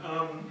 everyone.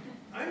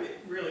 I'm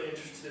really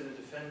interested in the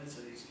defendants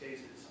of these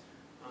cases.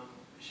 I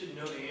should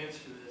know the answer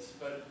to this,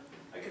 but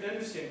I could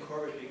understand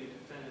Corbett being a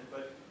defendant,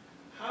 but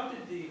how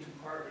did the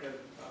Department of,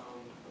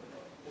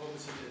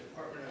 the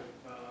Department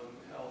of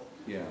Health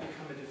become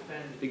a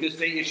defendant? Because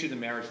they issue the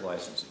marriage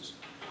licenses.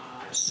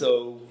 I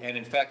So, and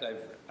in fact,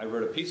 I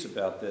wrote a piece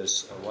about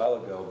this a while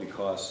ago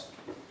because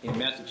in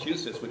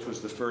Massachusetts, which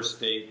was the first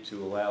state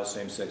to allow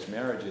same-sex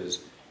marriages,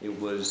 it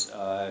was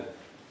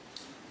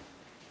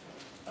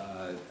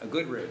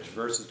Goodrich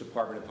versus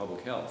Department of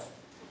Public Health.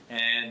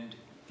 And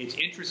it's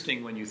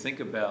interesting when you think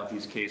about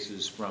these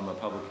cases from a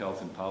public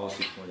health and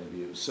policy point of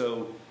view.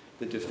 So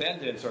the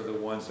defendants are the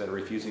ones that are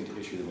refusing to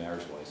issue the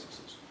marriage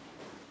licenses.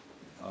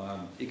 I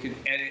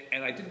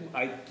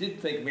did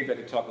think maybe I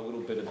could talk a little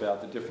bit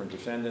about the different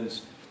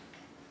defendants,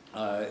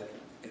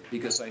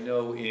 because I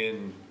know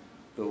in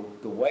the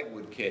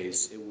Whitewood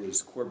case, it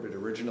was Corbett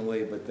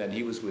originally, but then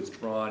he was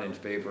withdrawn in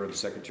favor of the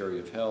Secretary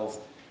of Health.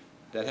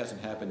 That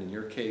hasn't happened in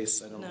your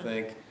case, I don't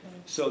think. No.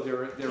 So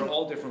there are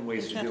all different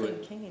ways to do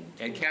it. Kane.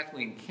 And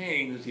Kathleen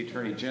Kane, who's the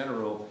Attorney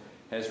General,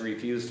 has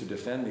refused to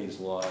defend these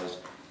laws,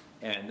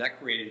 and that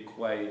created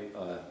quite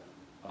a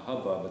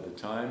hubbub at the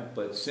time.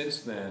 But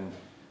since then,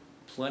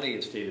 plenty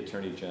of state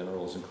attorney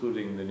generals,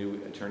 including the new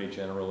Attorney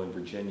General in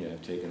Virginia,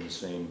 have taken the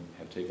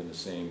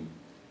same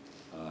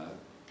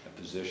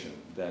position,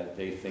 that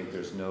they think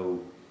there's no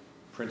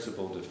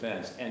principal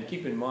defense. And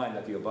keep in mind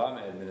that the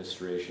Obama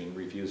administration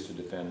refused to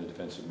defend the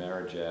Defense of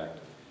Marriage Act,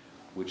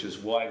 which is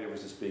why there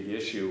was this big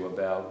issue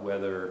about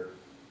whether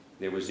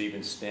there was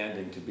even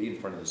standing to be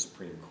in front of the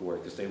Supreme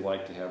Court, because they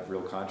like to have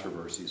real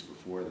controversies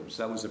before them.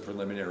 So that was a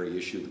preliminary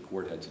issue the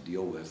court had to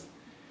deal with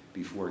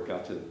before it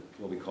got to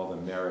what we call the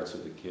merits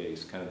of the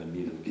case, kind of the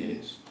meat of the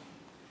case.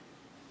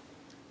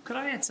 Could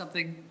I add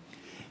something?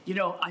 You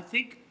know, I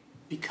think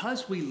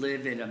because we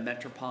live in a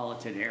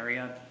metropolitan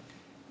area,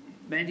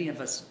 many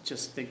of us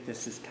just think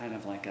this is kind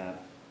of like a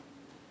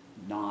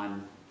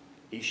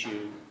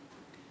non-issue,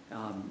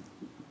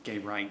 gay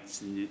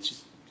rights, and it's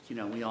just, you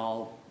know, we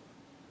all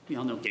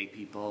know gay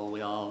people,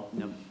 we all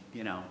know,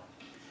 you know.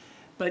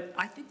 But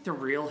I think the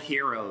real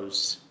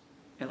heroes,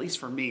 at least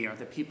for me, are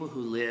the people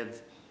who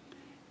live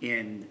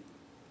in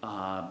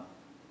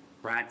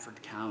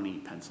Bradford County,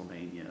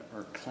 Pennsylvania,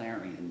 or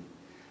Clarion,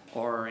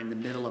 or in the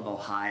middle of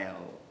Ohio,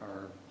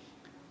 or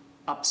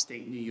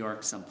upstate New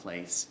York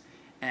someplace.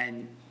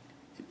 And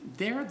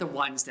they're the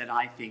ones that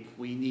I think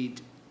we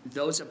need,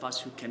 those of us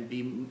who can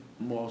be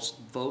most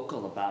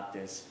vocal about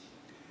this,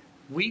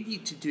 we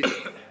need to do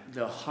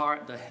the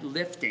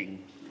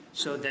lifting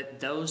so that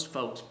those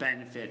folks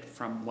benefit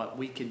from what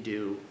we can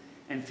do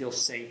and feel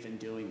safe in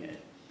doing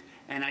it.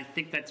 And I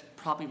think that's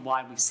probably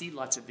why we see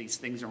lots of these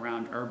things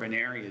around urban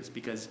areas,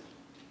 because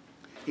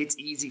it's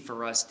easy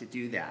for us to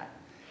do that.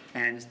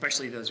 And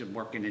especially those who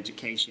work in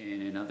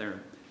education and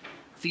other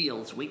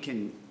fields, we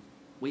can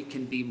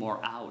be more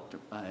out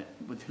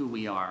with who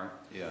we are.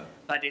 Yeah.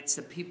 But it's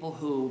the people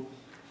who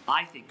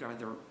I think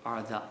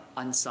are the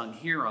unsung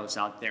heroes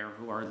out there,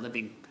 who are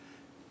living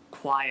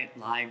quiet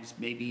lives,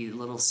 maybe a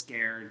little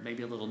scared,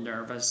 maybe a little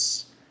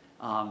nervous,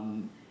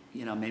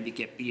 you know, maybe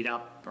get beat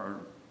up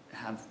or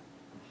have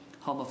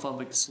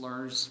homophobic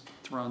slurs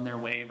thrown their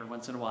way every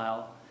once in a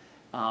while.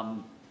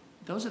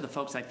 Those are the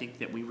folks I think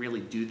that we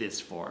really do this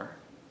for.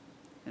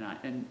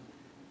 And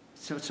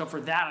so for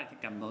that, I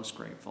think I'm most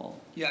grateful.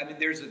 Yeah, I mean,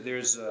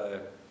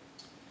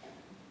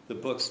 the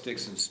book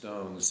Sticks and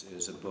Stones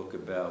is a book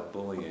about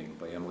bullying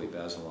by Emily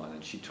Bazelon,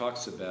 and she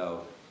talks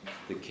about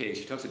the case.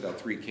 She talks about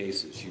 3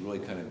 cases. She really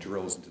kind of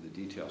drills into the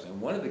details.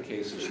 And one of the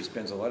cases she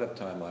spends a lot of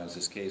time on is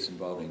this case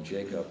involving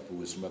Jacob, who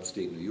was from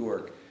upstate New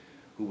York,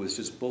 who was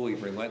just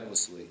bullied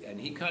relentlessly. And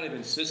he kind of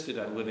insisted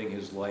on living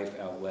his life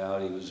out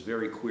loud. He was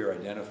very queer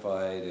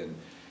identified, and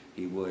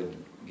he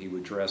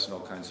would dress in all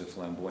kinds of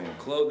flamboyant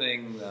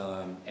clothing,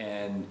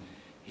 and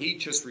he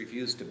just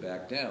refused to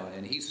back down,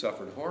 and he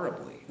suffered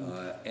horribly.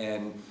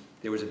 And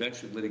there was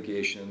eventually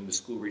litigation. The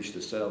school reached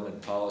a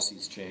settlement.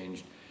 Policies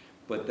changed.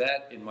 But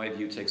that, in my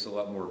view, takes a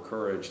lot more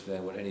courage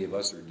than what any of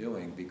us are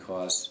doing,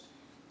 because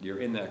you're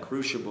in that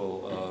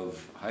crucible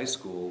of high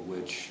school,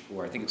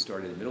 or I think it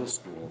started in middle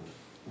school,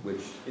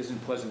 which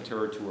isn't pleasant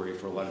territory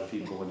for a lot of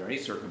people under any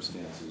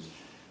circumstances.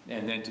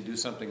 And then to do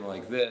something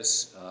like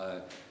this,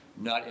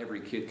 not every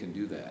kid can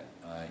do that,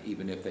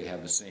 even if they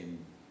have the same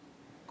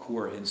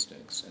core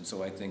instincts. And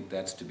so I think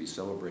that's to be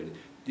celebrated.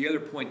 The other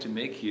point to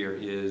make here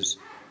is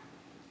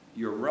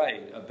you're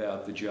right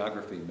about the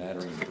geography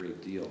mattering a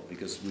great deal,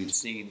 because we've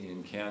seen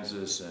in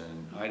Kansas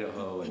and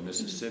Idaho and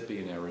Mississippi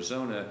and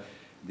Arizona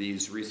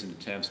these recent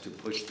attempts to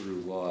push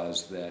through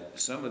laws that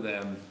some of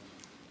them,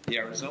 the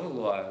Arizona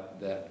law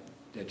that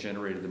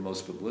generated the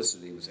most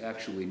publicity was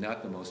actually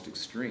not the most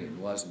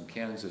extreme. Laws in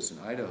Kansas and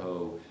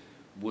Idaho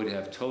would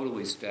have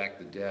totally stacked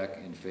the deck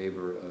in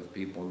favor of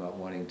people not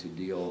wanting to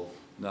deal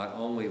not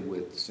only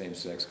with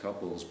same-sex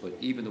couples, but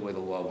even the way the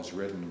law was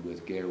written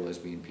with gay or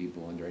lesbian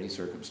people under any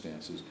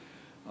circumstances,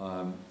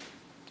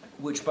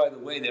 which, by the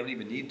way, they don't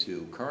even need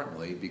to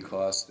currently,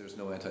 because there's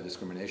no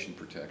anti-discrimination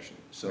protection.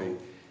 So right.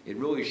 It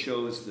really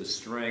shows the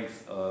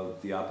strength of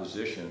the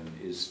opposition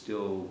is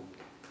still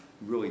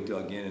really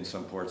dug in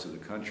some parts of the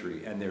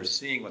country, and they're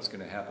seeing what's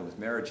going to happen with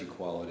marriage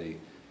equality,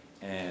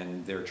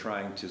 and they're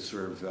trying to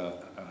sort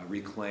of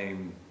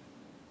reclaim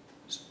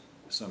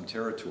some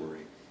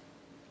territory.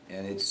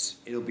 And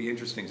it'll be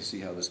interesting to see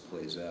how this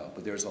plays out.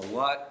 But there's a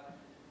lot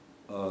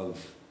of,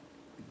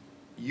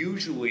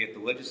 usually at the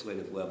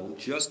legislative level,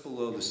 just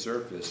below the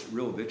surface,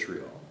 real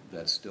vitriol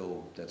that's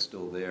still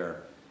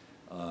there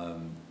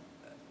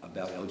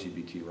about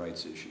LGBT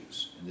rights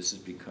issues. And this has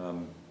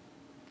become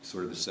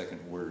sort of the second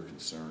order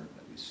concern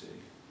that we see.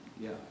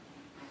 Yeah.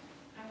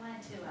 I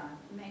wanted to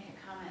make a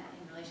comment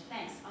in relation.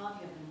 Thanks, all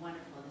of you have been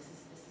wonderful. This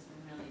has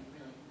been really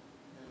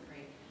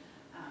great.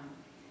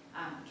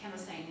 Ken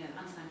was saying,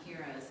 unsung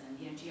heroes, and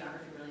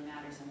geography really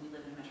matters, and we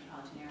live in a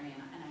metropolitan area,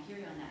 and I hear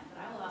you on that.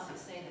 But I will also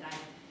say that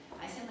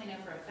I simply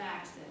know for a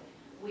fact that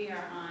we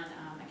are on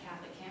a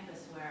Catholic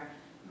campus where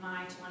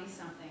my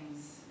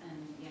 20-somethings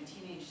and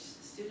teenage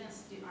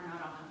students are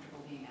not all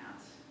comfortable being out.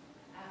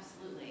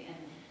 Absolutely,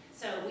 and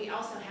so we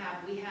also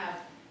have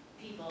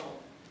people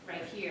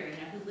right here,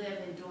 who live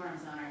in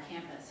dorms on our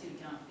campus who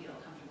don't feel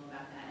comfortable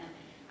about that. And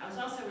I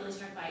was also really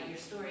struck by your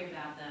story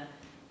about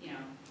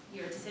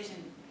your decision,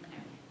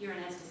 your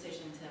and Ed's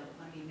decision to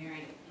want to be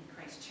married in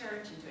Christ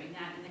Church and doing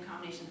that, and the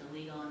combination of the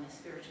legal and the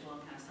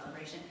spiritual kind of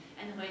celebration,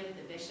 and the way that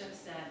the bishop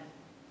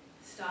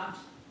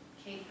stopped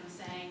Kate from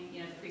saying,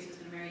 the priest was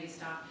going to marry you,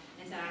 stopped,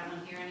 and said, I don't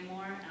want to hear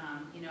anymore.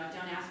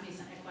 Don't ask me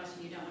a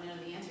question you don't want to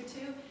know the answer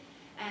to.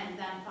 And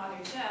then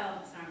Father Joe,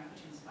 sorry, I'm going to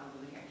put you on the spot a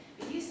little bit here,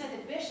 but you said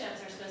that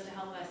bishops are supposed to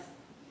help us.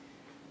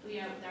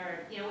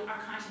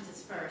 Our conscience is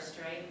first,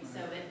 right?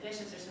 So that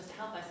bishops are supposed to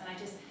help us, and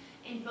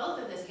in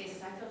both of those cases,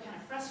 I feel kind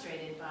of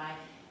frustrated by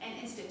an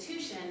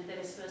institution that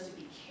is supposed to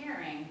be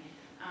caring,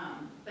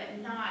 but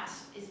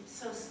is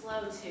so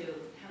slow to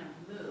kind of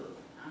move.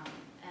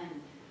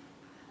 And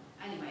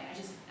anyway,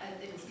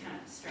 it was kind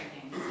of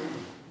striking.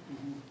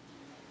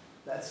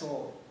 That's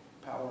all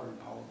power and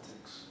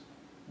politics,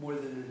 more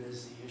than it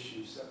is the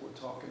issues that we're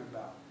talking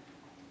about.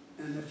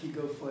 And if you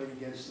go fight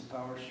against the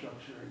power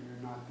structure and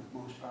you're not the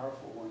most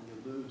powerful one,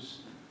 you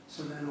lose.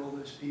 So then all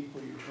those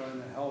people you're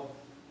trying to help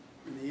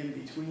in the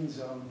in-between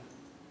zone,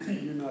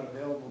 you're not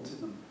available to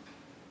them.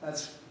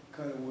 That's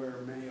kind of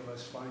where many of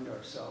us find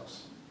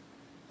ourselves.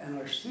 And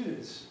our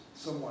students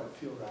somewhat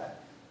feel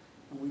that.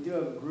 And we do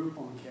have a group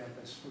on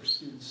campus for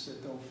students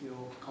that don't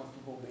feel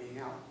comfortable being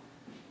out,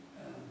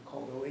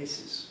 called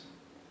Oasis.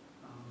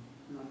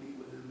 And I meet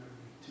with them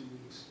every 2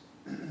 weeks.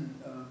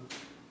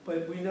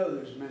 But we know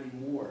there's many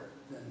more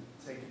than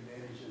take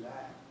advantage of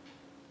that.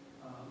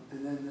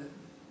 And then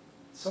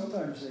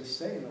sometimes they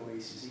stay in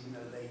Oasis even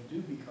though they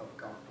do become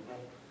comfortable.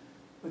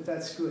 But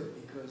that's good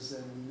because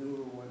then the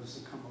newer ones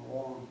that come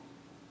along,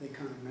 they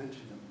kind of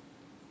mentor them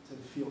to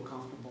feel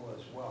comfortable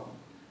as well.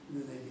 And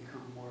then they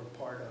become more a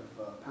part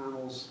of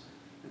panels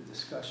and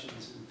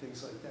discussions and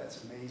things like that.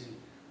 It's amazing.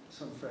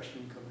 Some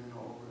freshmen come in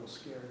all real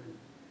scared and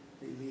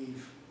they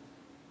leave,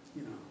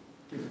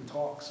 giving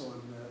talks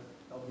on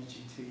the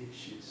LGBT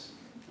issues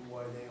and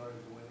why they are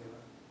the way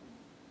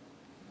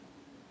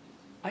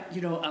they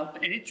are.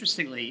 And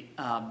interestingly,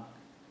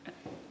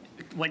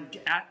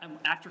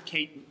 after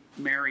Kate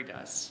married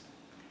us,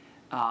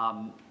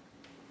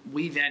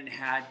 we then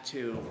had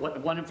to,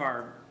 one of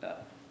our,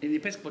 in the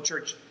Episcopal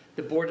Church,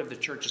 the board of the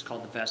church is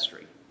called the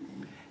vestry.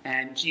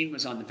 And Jean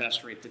was on the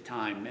vestry at the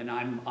time, and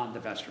I'm on the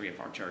vestry of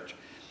our church.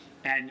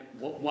 And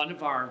one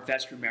of our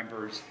vestry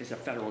members is a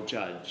federal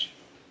judge.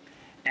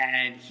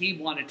 And he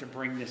wanted to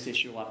bring this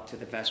issue up to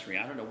the vestry.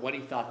 I don't know what he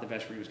thought the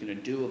vestry was going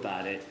to do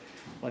about it,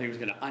 whether he was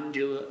going to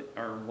undo it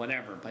or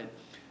whatever. But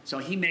so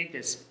he made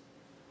this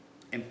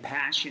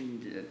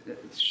impassioned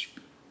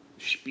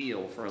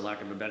spiel, for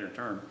lack of a better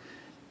term.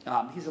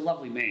 He's a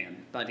lovely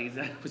man, but he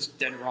was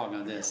dead wrong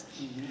on this.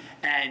 Mm-hmm.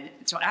 And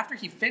so after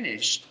he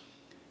finished,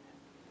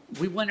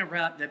 we went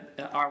around,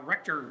 our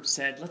rector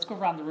said, let's go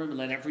around the room and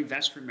let every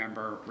vestry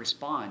member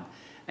respond.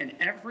 And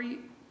every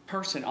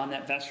person on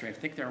that vestry, I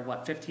think there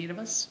are, 15 of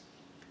us?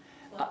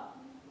 Well,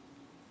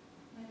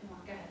 maybe more,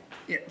 go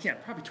ahead. Yeah,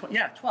 probably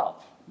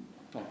 12.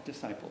 12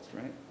 disciples,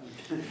 right?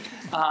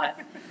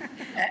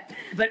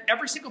 But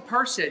every single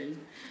person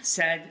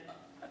said,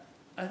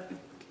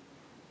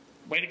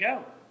 way to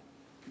go.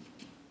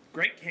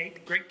 Great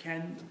Kate, great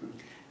Ken.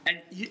 And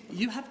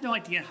you have no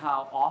idea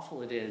how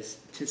awful it is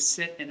to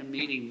sit in a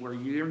meeting where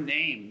your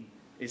name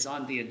is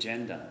on the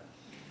agenda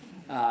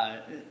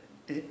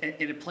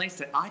in a place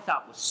that I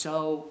thought was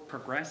so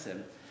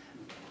progressive,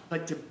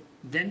 but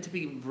then to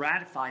be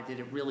ratified that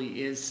it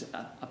really is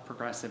a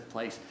progressive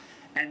place.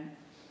 And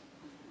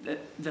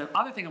the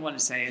other thing I want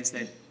to say is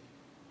that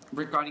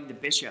regarding the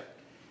bishop,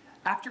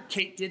 after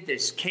Kate did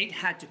this, Kate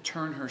had to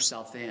turn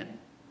herself in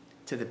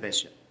to the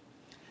bishop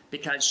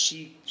because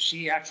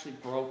she actually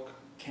broke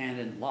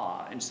canon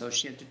law, and so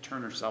she had to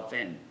turn herself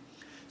in.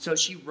 So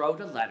she wrote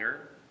a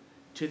letter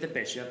to the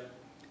bishop,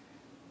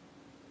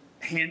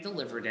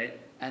 hand-delivered it,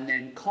 and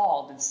then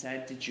called and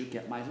said, did you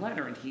get my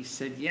letter? And he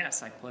said,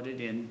 yes, I put it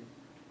in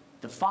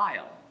the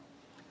file.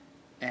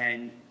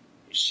 And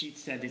she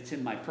said, it's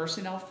in my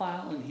personnel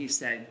file, and he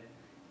said,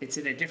 it's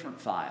in a different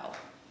file.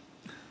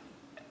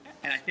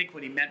 And I think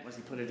what he meant was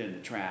he put it in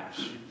the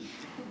trash.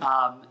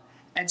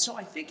 And so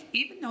I think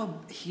even though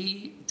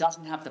he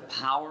doesn't have the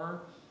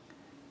power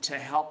to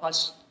help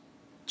us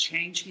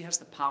change. He had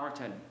the power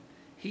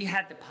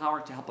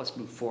to help us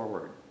move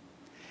forward.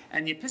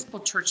 And the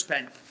Episcopal Church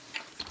spent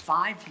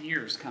 5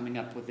 years coming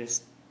up with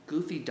this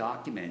goofy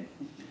document,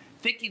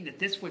 thinking that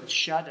this would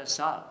shut us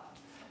up.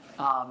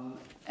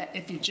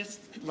 If you just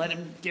let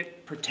him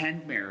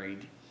pretend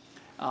married,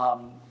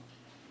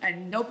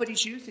 and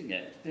nobody's using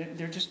it.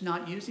 They're just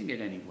not using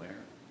it anywhere.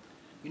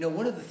 You know,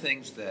 one of the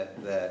things that,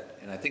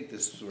 and I think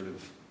this sort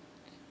of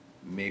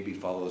maybe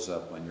follows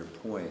up on your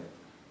point,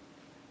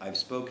 I've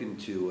spoken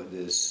to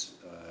this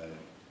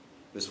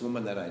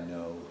woman that I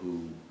know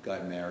who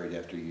got married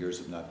after years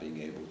of not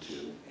being able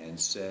to, and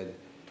said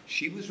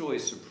she was really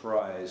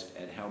surprised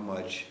at how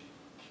much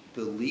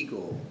the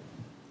legal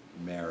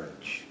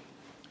marriage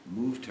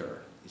moved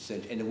her. He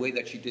said, in a way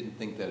that she didn't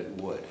think that it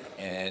would.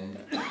 And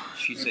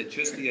she said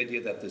just the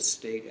idea that the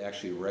state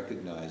actually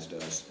recognized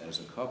us as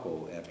a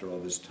couple after all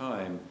this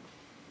time,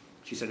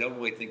 she said, I don't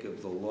really think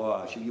of the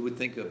law. You would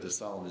think of the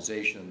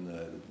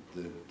solemnization,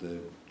 the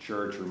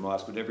church or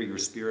mosque, whatever your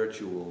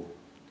spiritual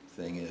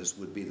thing is,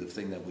 would be the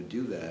thing that would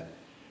do that.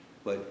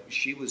 But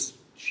she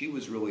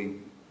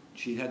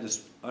had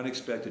this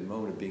unexpected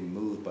moment of being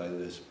moved by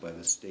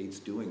the states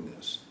doing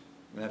this.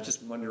 And I'm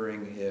just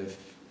wondering if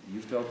you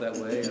felt that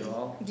way at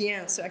all?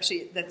 Yeah, so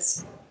actually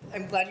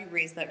I'm glad you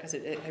raised that because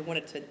I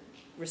wanted to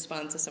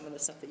respond to some of the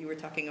stuff that you were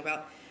talking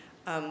about.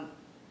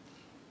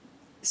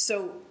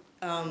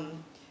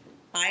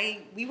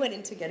 We went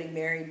into getting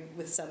married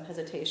with some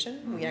hesitation.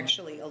 Mm-hmm. We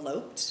actually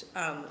eloped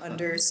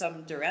under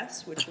some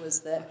duress, which was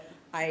that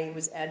I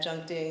was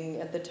adjuncting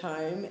at the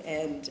time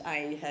and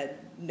I had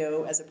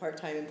as a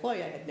part-time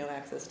employee, I had no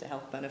access to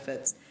health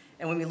benefits.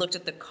 And when we looked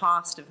at the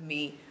cost of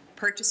me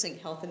purchasing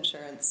health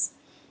insurance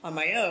on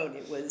my own,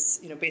 it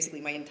was, basically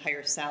my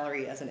entire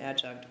salary as an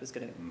adjunct was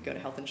going to go to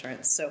health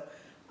insurance. So,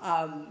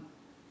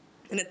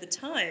 and at the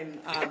time,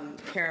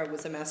 Kara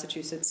was a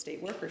Massachusetts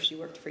state worker. She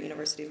worked for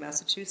University of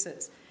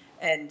Massachusetts.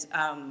 And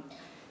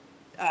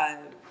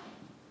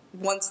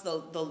once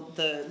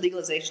the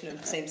legalization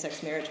of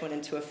same-sex marriage went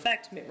into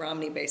effect, Mitt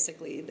Romney,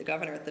 basically, the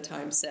governor at the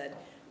time, said,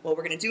 well,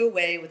 we're going to do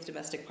away with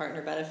domestic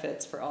partner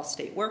benefits for all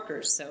state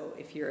workers. So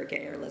if you're a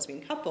gay or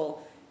lesbian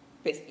couple,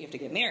 basically you have to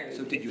get married.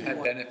 So did you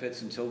have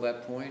benefits until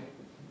that point?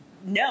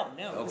 No,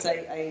 because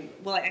I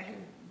had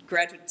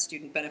graduate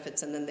student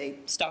benefits and then they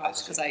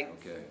stopped because I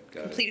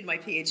completed my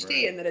PhD,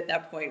 right. And then at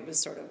that point was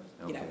sort of,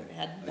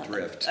 had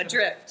nothing. A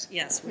drift,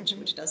 yes,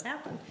 which does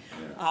happen.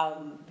 Yeah.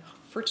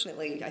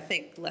 Fortunately, I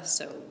think less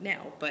so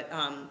now, but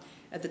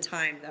at the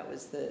time that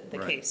was the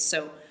right. case.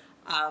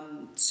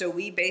 So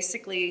we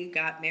basically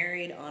got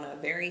married on a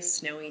very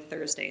snowy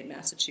Thursday in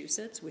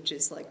Massachusetts, which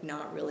is like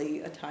not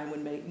really a time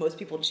when most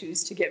people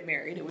choose to get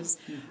married. It was,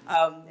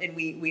 and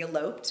we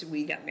eloped.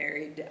 We got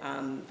married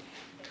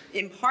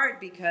in part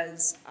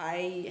because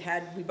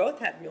we both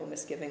had real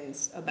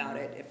misgivings about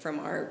it from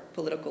our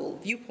political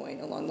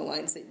viewpoint along the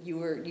lines that you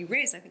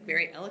raised, I think,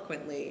 very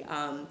eloquently.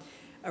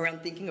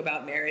 Around thinking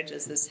about marriage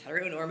as this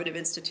heteronormative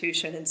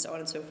institution and so on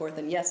and so forth.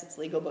 And yes, it's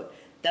legal, but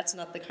that's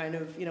not the kind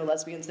of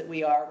lesbians that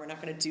we are. We're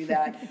not going to do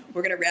that.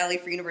 We're going to rally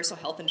for universal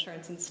health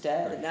insurance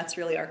instead, right. And that's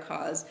really our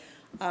cause.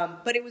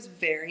 But it was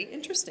very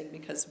interesting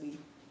because we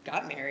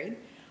got married,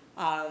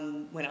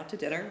 went out to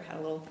dinner, had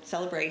a little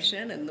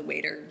celebration, and the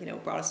waiter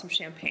brought us some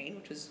champagne,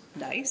 which was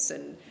nice,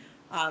 and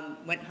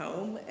went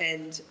home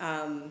and.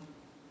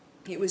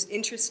 It was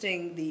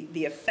interesting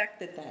the effect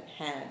that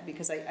had,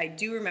 because I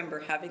do remember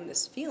having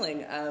this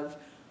feeling of,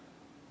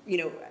 I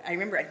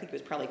think it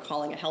was probably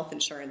calling a health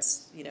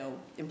insurance,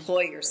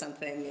 employee or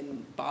something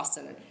in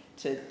Boston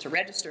to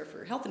register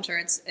for health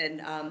insurance,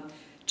 and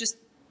just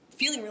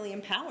feeling really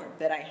empowered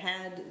that I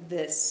had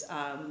this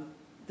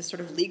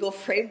sort of legal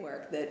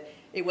framework that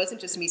it wasn't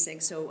just me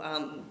saying, so,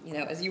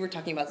 as you were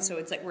talking about, so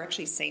it's like we're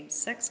actually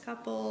same-sex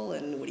couple,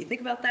 and what do you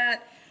think about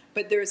that?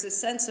 But there's a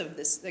sense of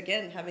this,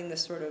 again, having this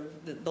sort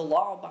of the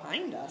law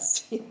behind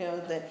us,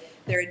 that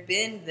there had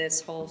been this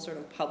whole sort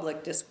of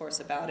public discourse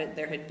about it.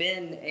 There had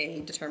been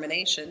a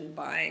determination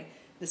by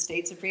the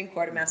state Supreme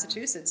Court of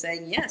Massachusetts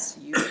saying, yes,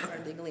 you are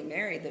legally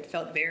married, that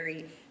felt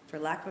very, for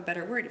lack of a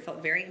better word, it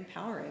felt very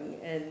empowering.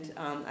 And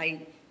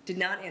I did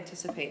not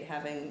anticipate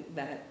having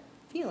that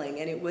feeling.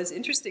 And it was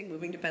interesting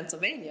moving to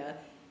Pennsylvania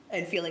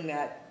and feeling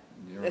that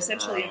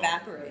essentially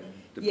evaporate.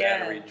 The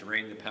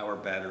power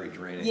battery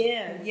draining.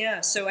 Yeah.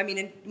 So,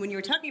 when you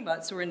were talking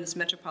about, so we're in this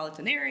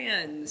metropolitan area,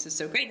 and this is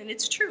so great, and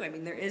it's true.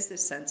 There is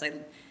this sense. I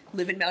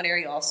live in Mount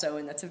Airy also,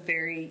 and that's a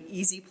very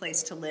easy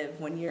place to live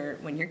when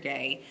you're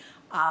gay.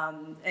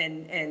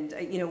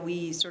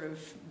 We sort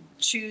of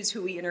choose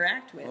who we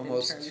interact with.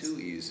 Almost too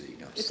easy.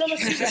 No, it's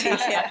almost too easy,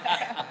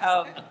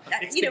 yeah.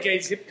 It's the gay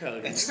zip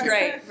code.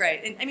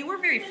 Right. And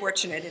we're very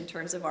fortunate in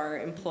terms of our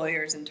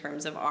employers, in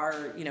terms of our,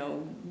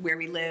 where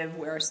we live,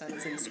 where our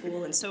son's in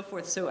school, and so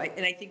forth. So I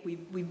think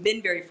we've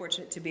been very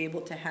fortunate to be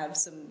able to have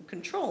some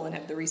control and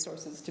have the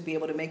resources to be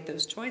able to make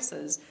those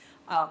choices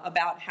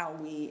about how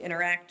we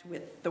interact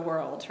with the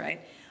world,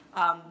 right?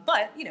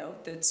 But, you know,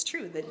 it's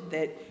true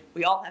that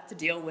we all have to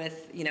deal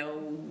with, you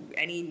know,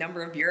 any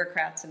number of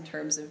bureaucrats in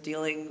terms of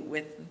dealing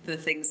with the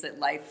things that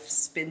life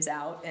spins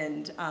out.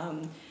 And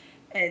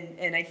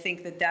I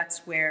think that that's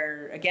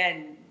where,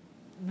 again,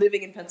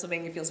 living in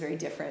Pennsylvania feels very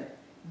different,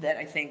 that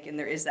I think, and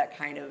there is that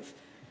kind of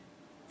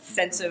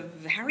sense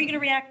of how are you going to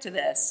react to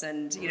this,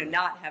 and you know,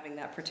 not having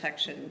that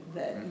protection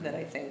that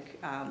I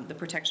think the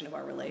protection of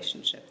our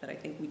relationship that I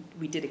think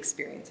we did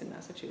experience in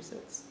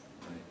Massachusetts.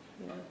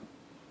 You know,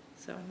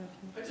 so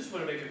I just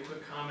want to make a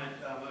quick comment.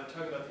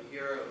 Talk about the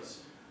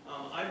heroes.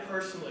 I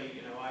personally,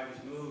 you know, I was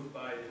moved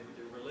by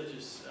the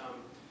religious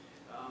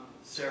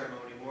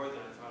ceremony more than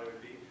I thought it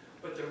would be.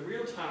 But the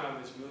real time I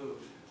was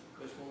moved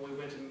was when we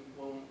went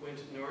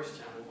to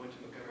Norristown, we went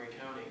to Montgomery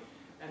County,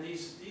 and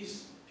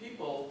these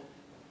people.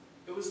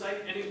 It was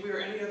like we were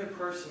any other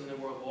person in the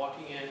world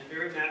walking in,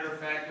 very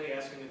matter-of-factly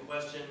asking the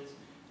questions.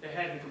 They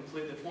hadn't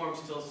completed, the form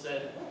still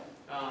said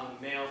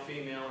male,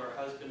 female, or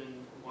husband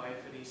and wife,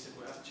 and he said,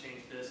 we'll have to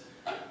change this.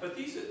 But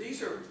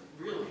these are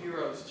real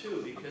heroes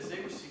too, because they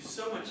received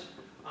so much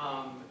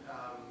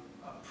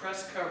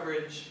press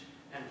coverage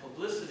and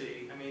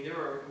publicity. I mean,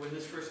 when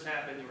this first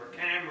happened, there were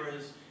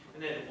cameras,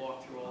 and they had to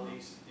walk through all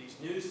these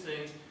news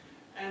things.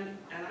 And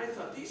I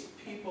thought, these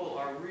people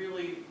are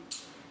really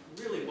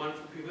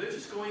wonderful people. They're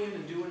just going in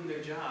and doing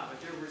their job, but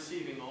they're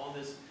receiving all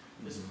this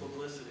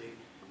publicity.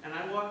 And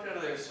I walked out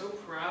of there so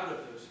proud of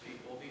those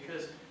people,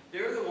 because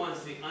they're the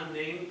ones, the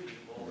unnamed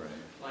people,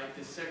 like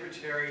the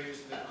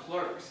secretaries, the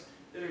clerks,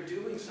 that are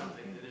doing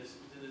something that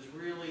is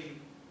really,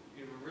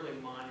 you know, really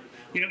monumental.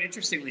 You know,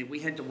 interestingly, we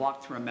had to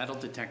walk through a metal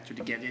detector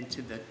to get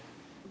into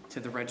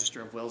the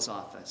Register of Wills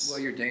office. Well,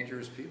 you're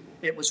dangerous people.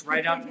 It was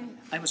right out.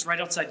 I was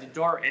right outside the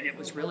door, and it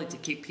was really to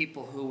keep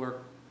people who were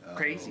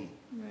crazy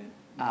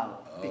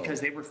out, because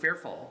they were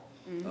fearful.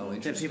 Oh,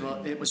 interesting.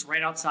 It was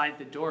right outside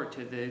the door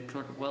to the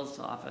Clerk of Wills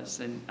office,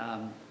 and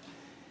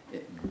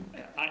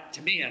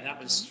to me, that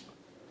was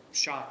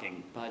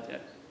shocking,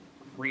 but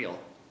real.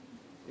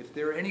 If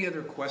there are any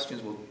other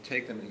questions, we'll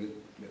take them.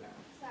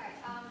 Sorry,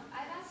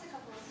 I've asked a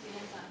couple of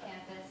students on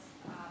campus,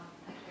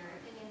 like their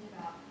opinions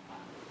about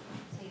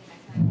same-sex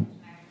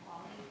marriage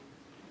equality,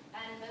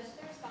 and most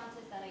of the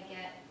responses that I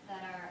get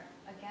that are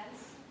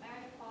against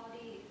marriage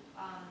equality,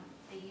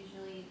 they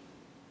usually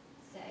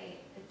say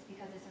it's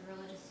because it's a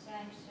religious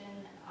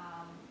sanction,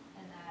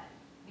 and that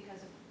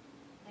because of,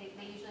 they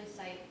usually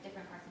cite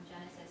different parts in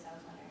Genesis. I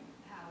was wondering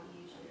how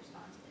you usually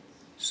respond to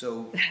this.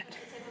 So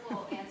It's a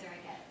typical answer I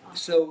get.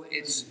 So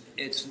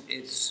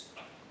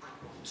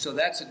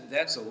that's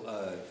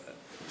a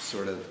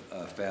sort of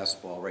a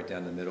fastball right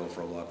down the middle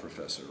for a law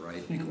professor,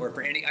 right? Or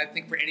for I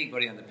think for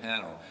anybody on the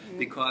panel,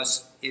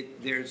 because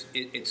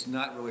it's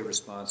not really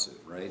responsive,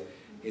 right?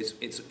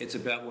 It's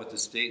about what the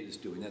state is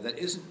doing. Now that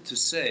isn't to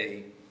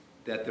say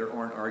that there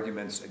aren't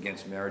arguments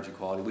against marriage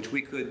equality, which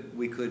we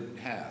could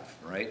have,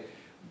 right?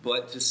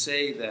 But to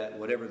say that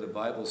whatever the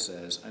Bible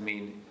says, I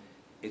mean,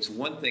 it's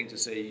one thing to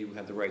say you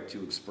have the right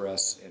to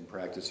express and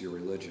practice your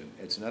religion.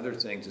 It's another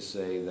thing to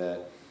say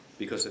that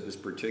because of this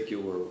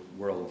particular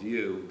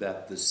worldview,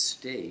 that the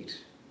state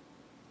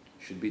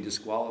should be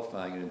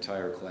disqualifying an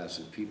entire class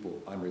of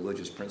people on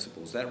religious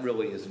principles. That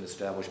really is an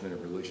establishment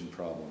of religion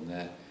problem.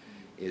 That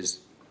is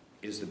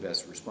the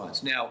best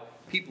response. Now,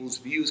 people's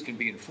views can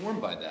be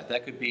informed by that.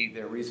 That could be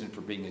their reason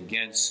for being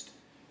against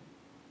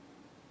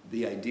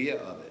the idea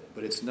of it.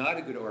 But it's not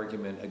a good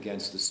argument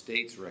against the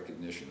state's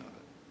recognition of it.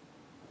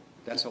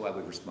 That's how I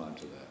would respond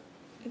to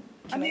that.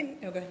 I mean,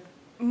 okay.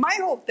 My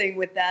whole thing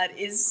with that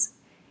is,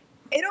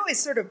 it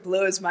always sort of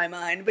blows my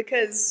mind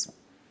because,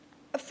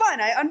 fine,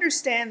 I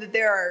understand that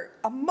there are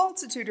a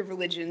multitude of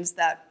religions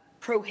that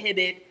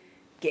prohibit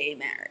gay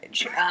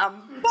marriage.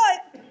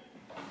 But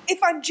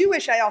if I'm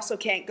Jewish, I also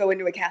can't go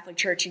into a Catholic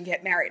church and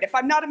get married. If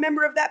I'm not a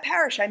member of that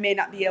parish, I may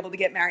not be able to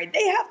get married.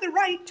 They have the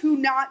right to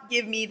not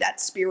give me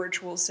that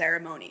spiritual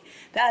ceremony.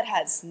 That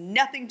has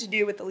nothing to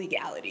do with the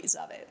legalities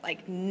of it,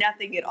 like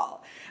nothing at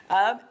all.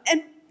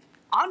 And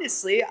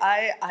honestly,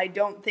 I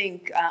don't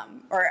think,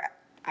 or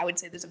I would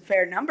say there's a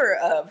fair number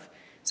of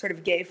sort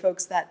of gay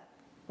folks that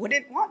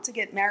wouldn't want to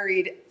get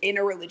married in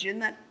a religion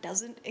that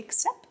doesn't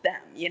accept them,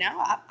 you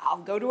know?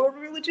 I'll go to a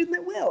religion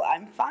that will.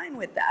 I'm fine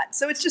with that.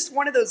 So it's just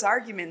one of those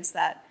arguments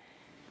that,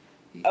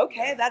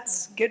 okay,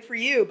 that's good for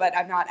you, but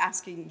I'm not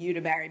asking you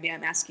to marry me.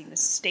 I'm asking the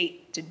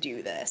state to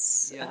do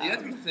this. Yeah, the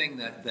other thing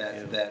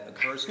that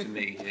occurs to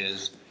me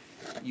is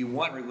you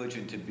want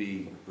religion to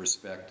be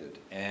respected.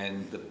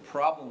 And the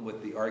problem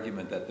with the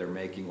argument that they're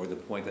making, or the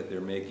point that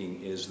they're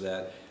making, is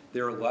that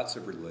there are lots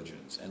of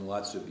religions and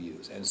lots of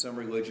views, and some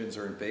religions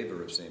are in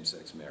favor of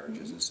same-sex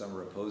marriages, and some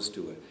are opposed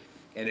to it.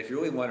 And if you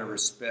really want to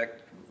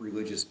respect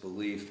religious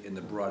belief in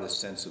the broadest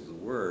sense of the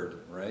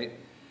word, right,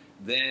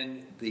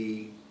 then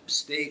the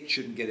state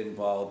shouldn't get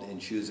involved in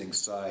choosing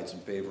sides in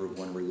favor of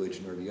one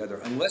religion or the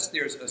other, unless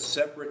there's a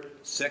separate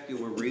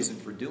secular reason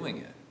for doing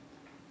it,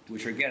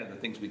 which, again, are the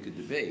things we could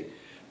debate.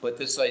 But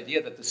this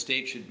idea that the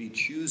state should be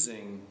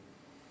choosing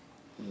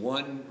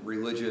one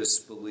religious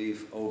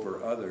belief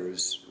over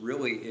others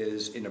really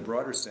is, in a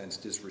broader sense,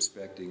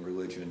 disrespecting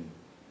religion,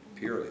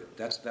 period.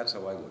 That's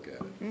how I look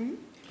at it.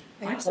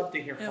 I'd love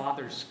to hear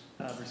Father's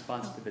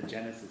response to the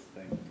Genesis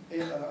thing.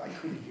 I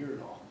couldn't hear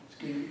it all.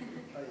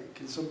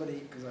 Can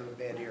somebody, because I have a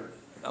bad ear.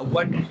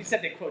 What? She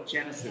said they quote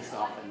Genesis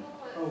often.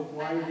 Oh,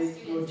 why did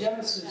they, well,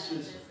 Genesis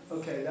is,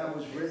 okay, that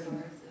was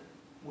written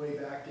way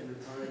back in the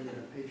time in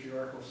a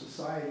patriarchal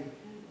society.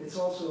 It's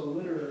also a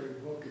literary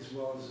book as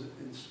well as an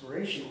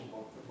inspirational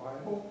book, the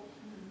Bible.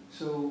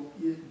 So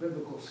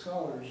biblical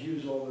scholars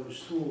use all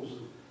those tools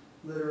of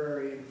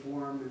literary and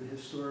form and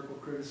historical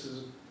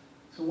criticism.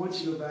 So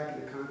once you go back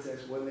into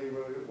context, when they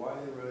wrote it, why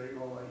they wrote it,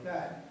 and all like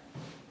that,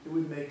 it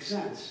would make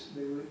sense.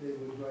 They would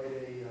write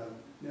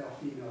a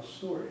male-female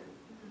story.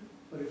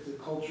 But if the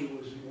culture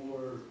was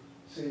more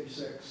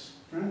same-sex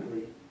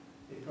friendly,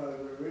 they probably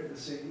would have written the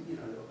same,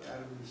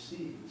 Adam and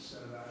Steve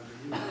instead of Adam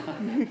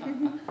and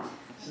Eve.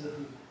 So,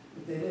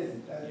 but they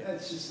didn't.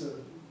 That's just a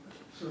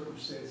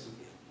circumstance of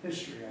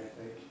history, I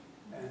think,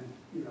 and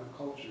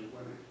culture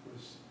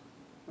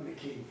when it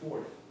came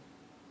forth.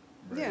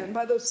 Yeah, and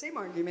by those same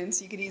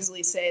arguments, you could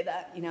easily say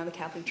that, the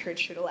Catholic Church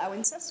should allow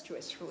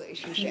incestuous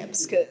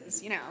relationships,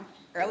 because,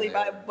 early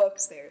Bible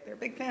books, they're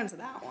big fans of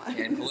that one.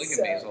 And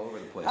polygamy is all over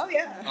the place. Oh,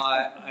 yeah.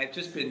 I've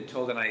just been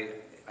told, and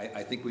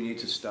I think we need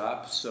to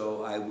stop,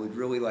 so I would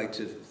really like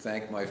to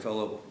thank my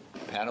fellow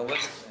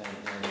panelists, and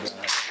it's a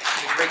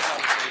great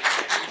conversation.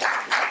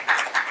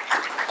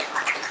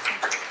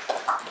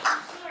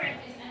 Sure,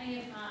 if any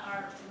of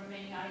our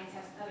remaining audience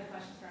has other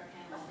questions for our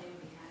panelists, they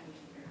would be happy to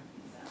hear.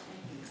 So,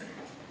 thank you.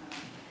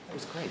 That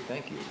was great,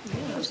 thank you.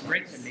 It was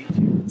great to meet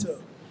you.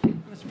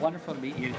 It was wonderful to meet you.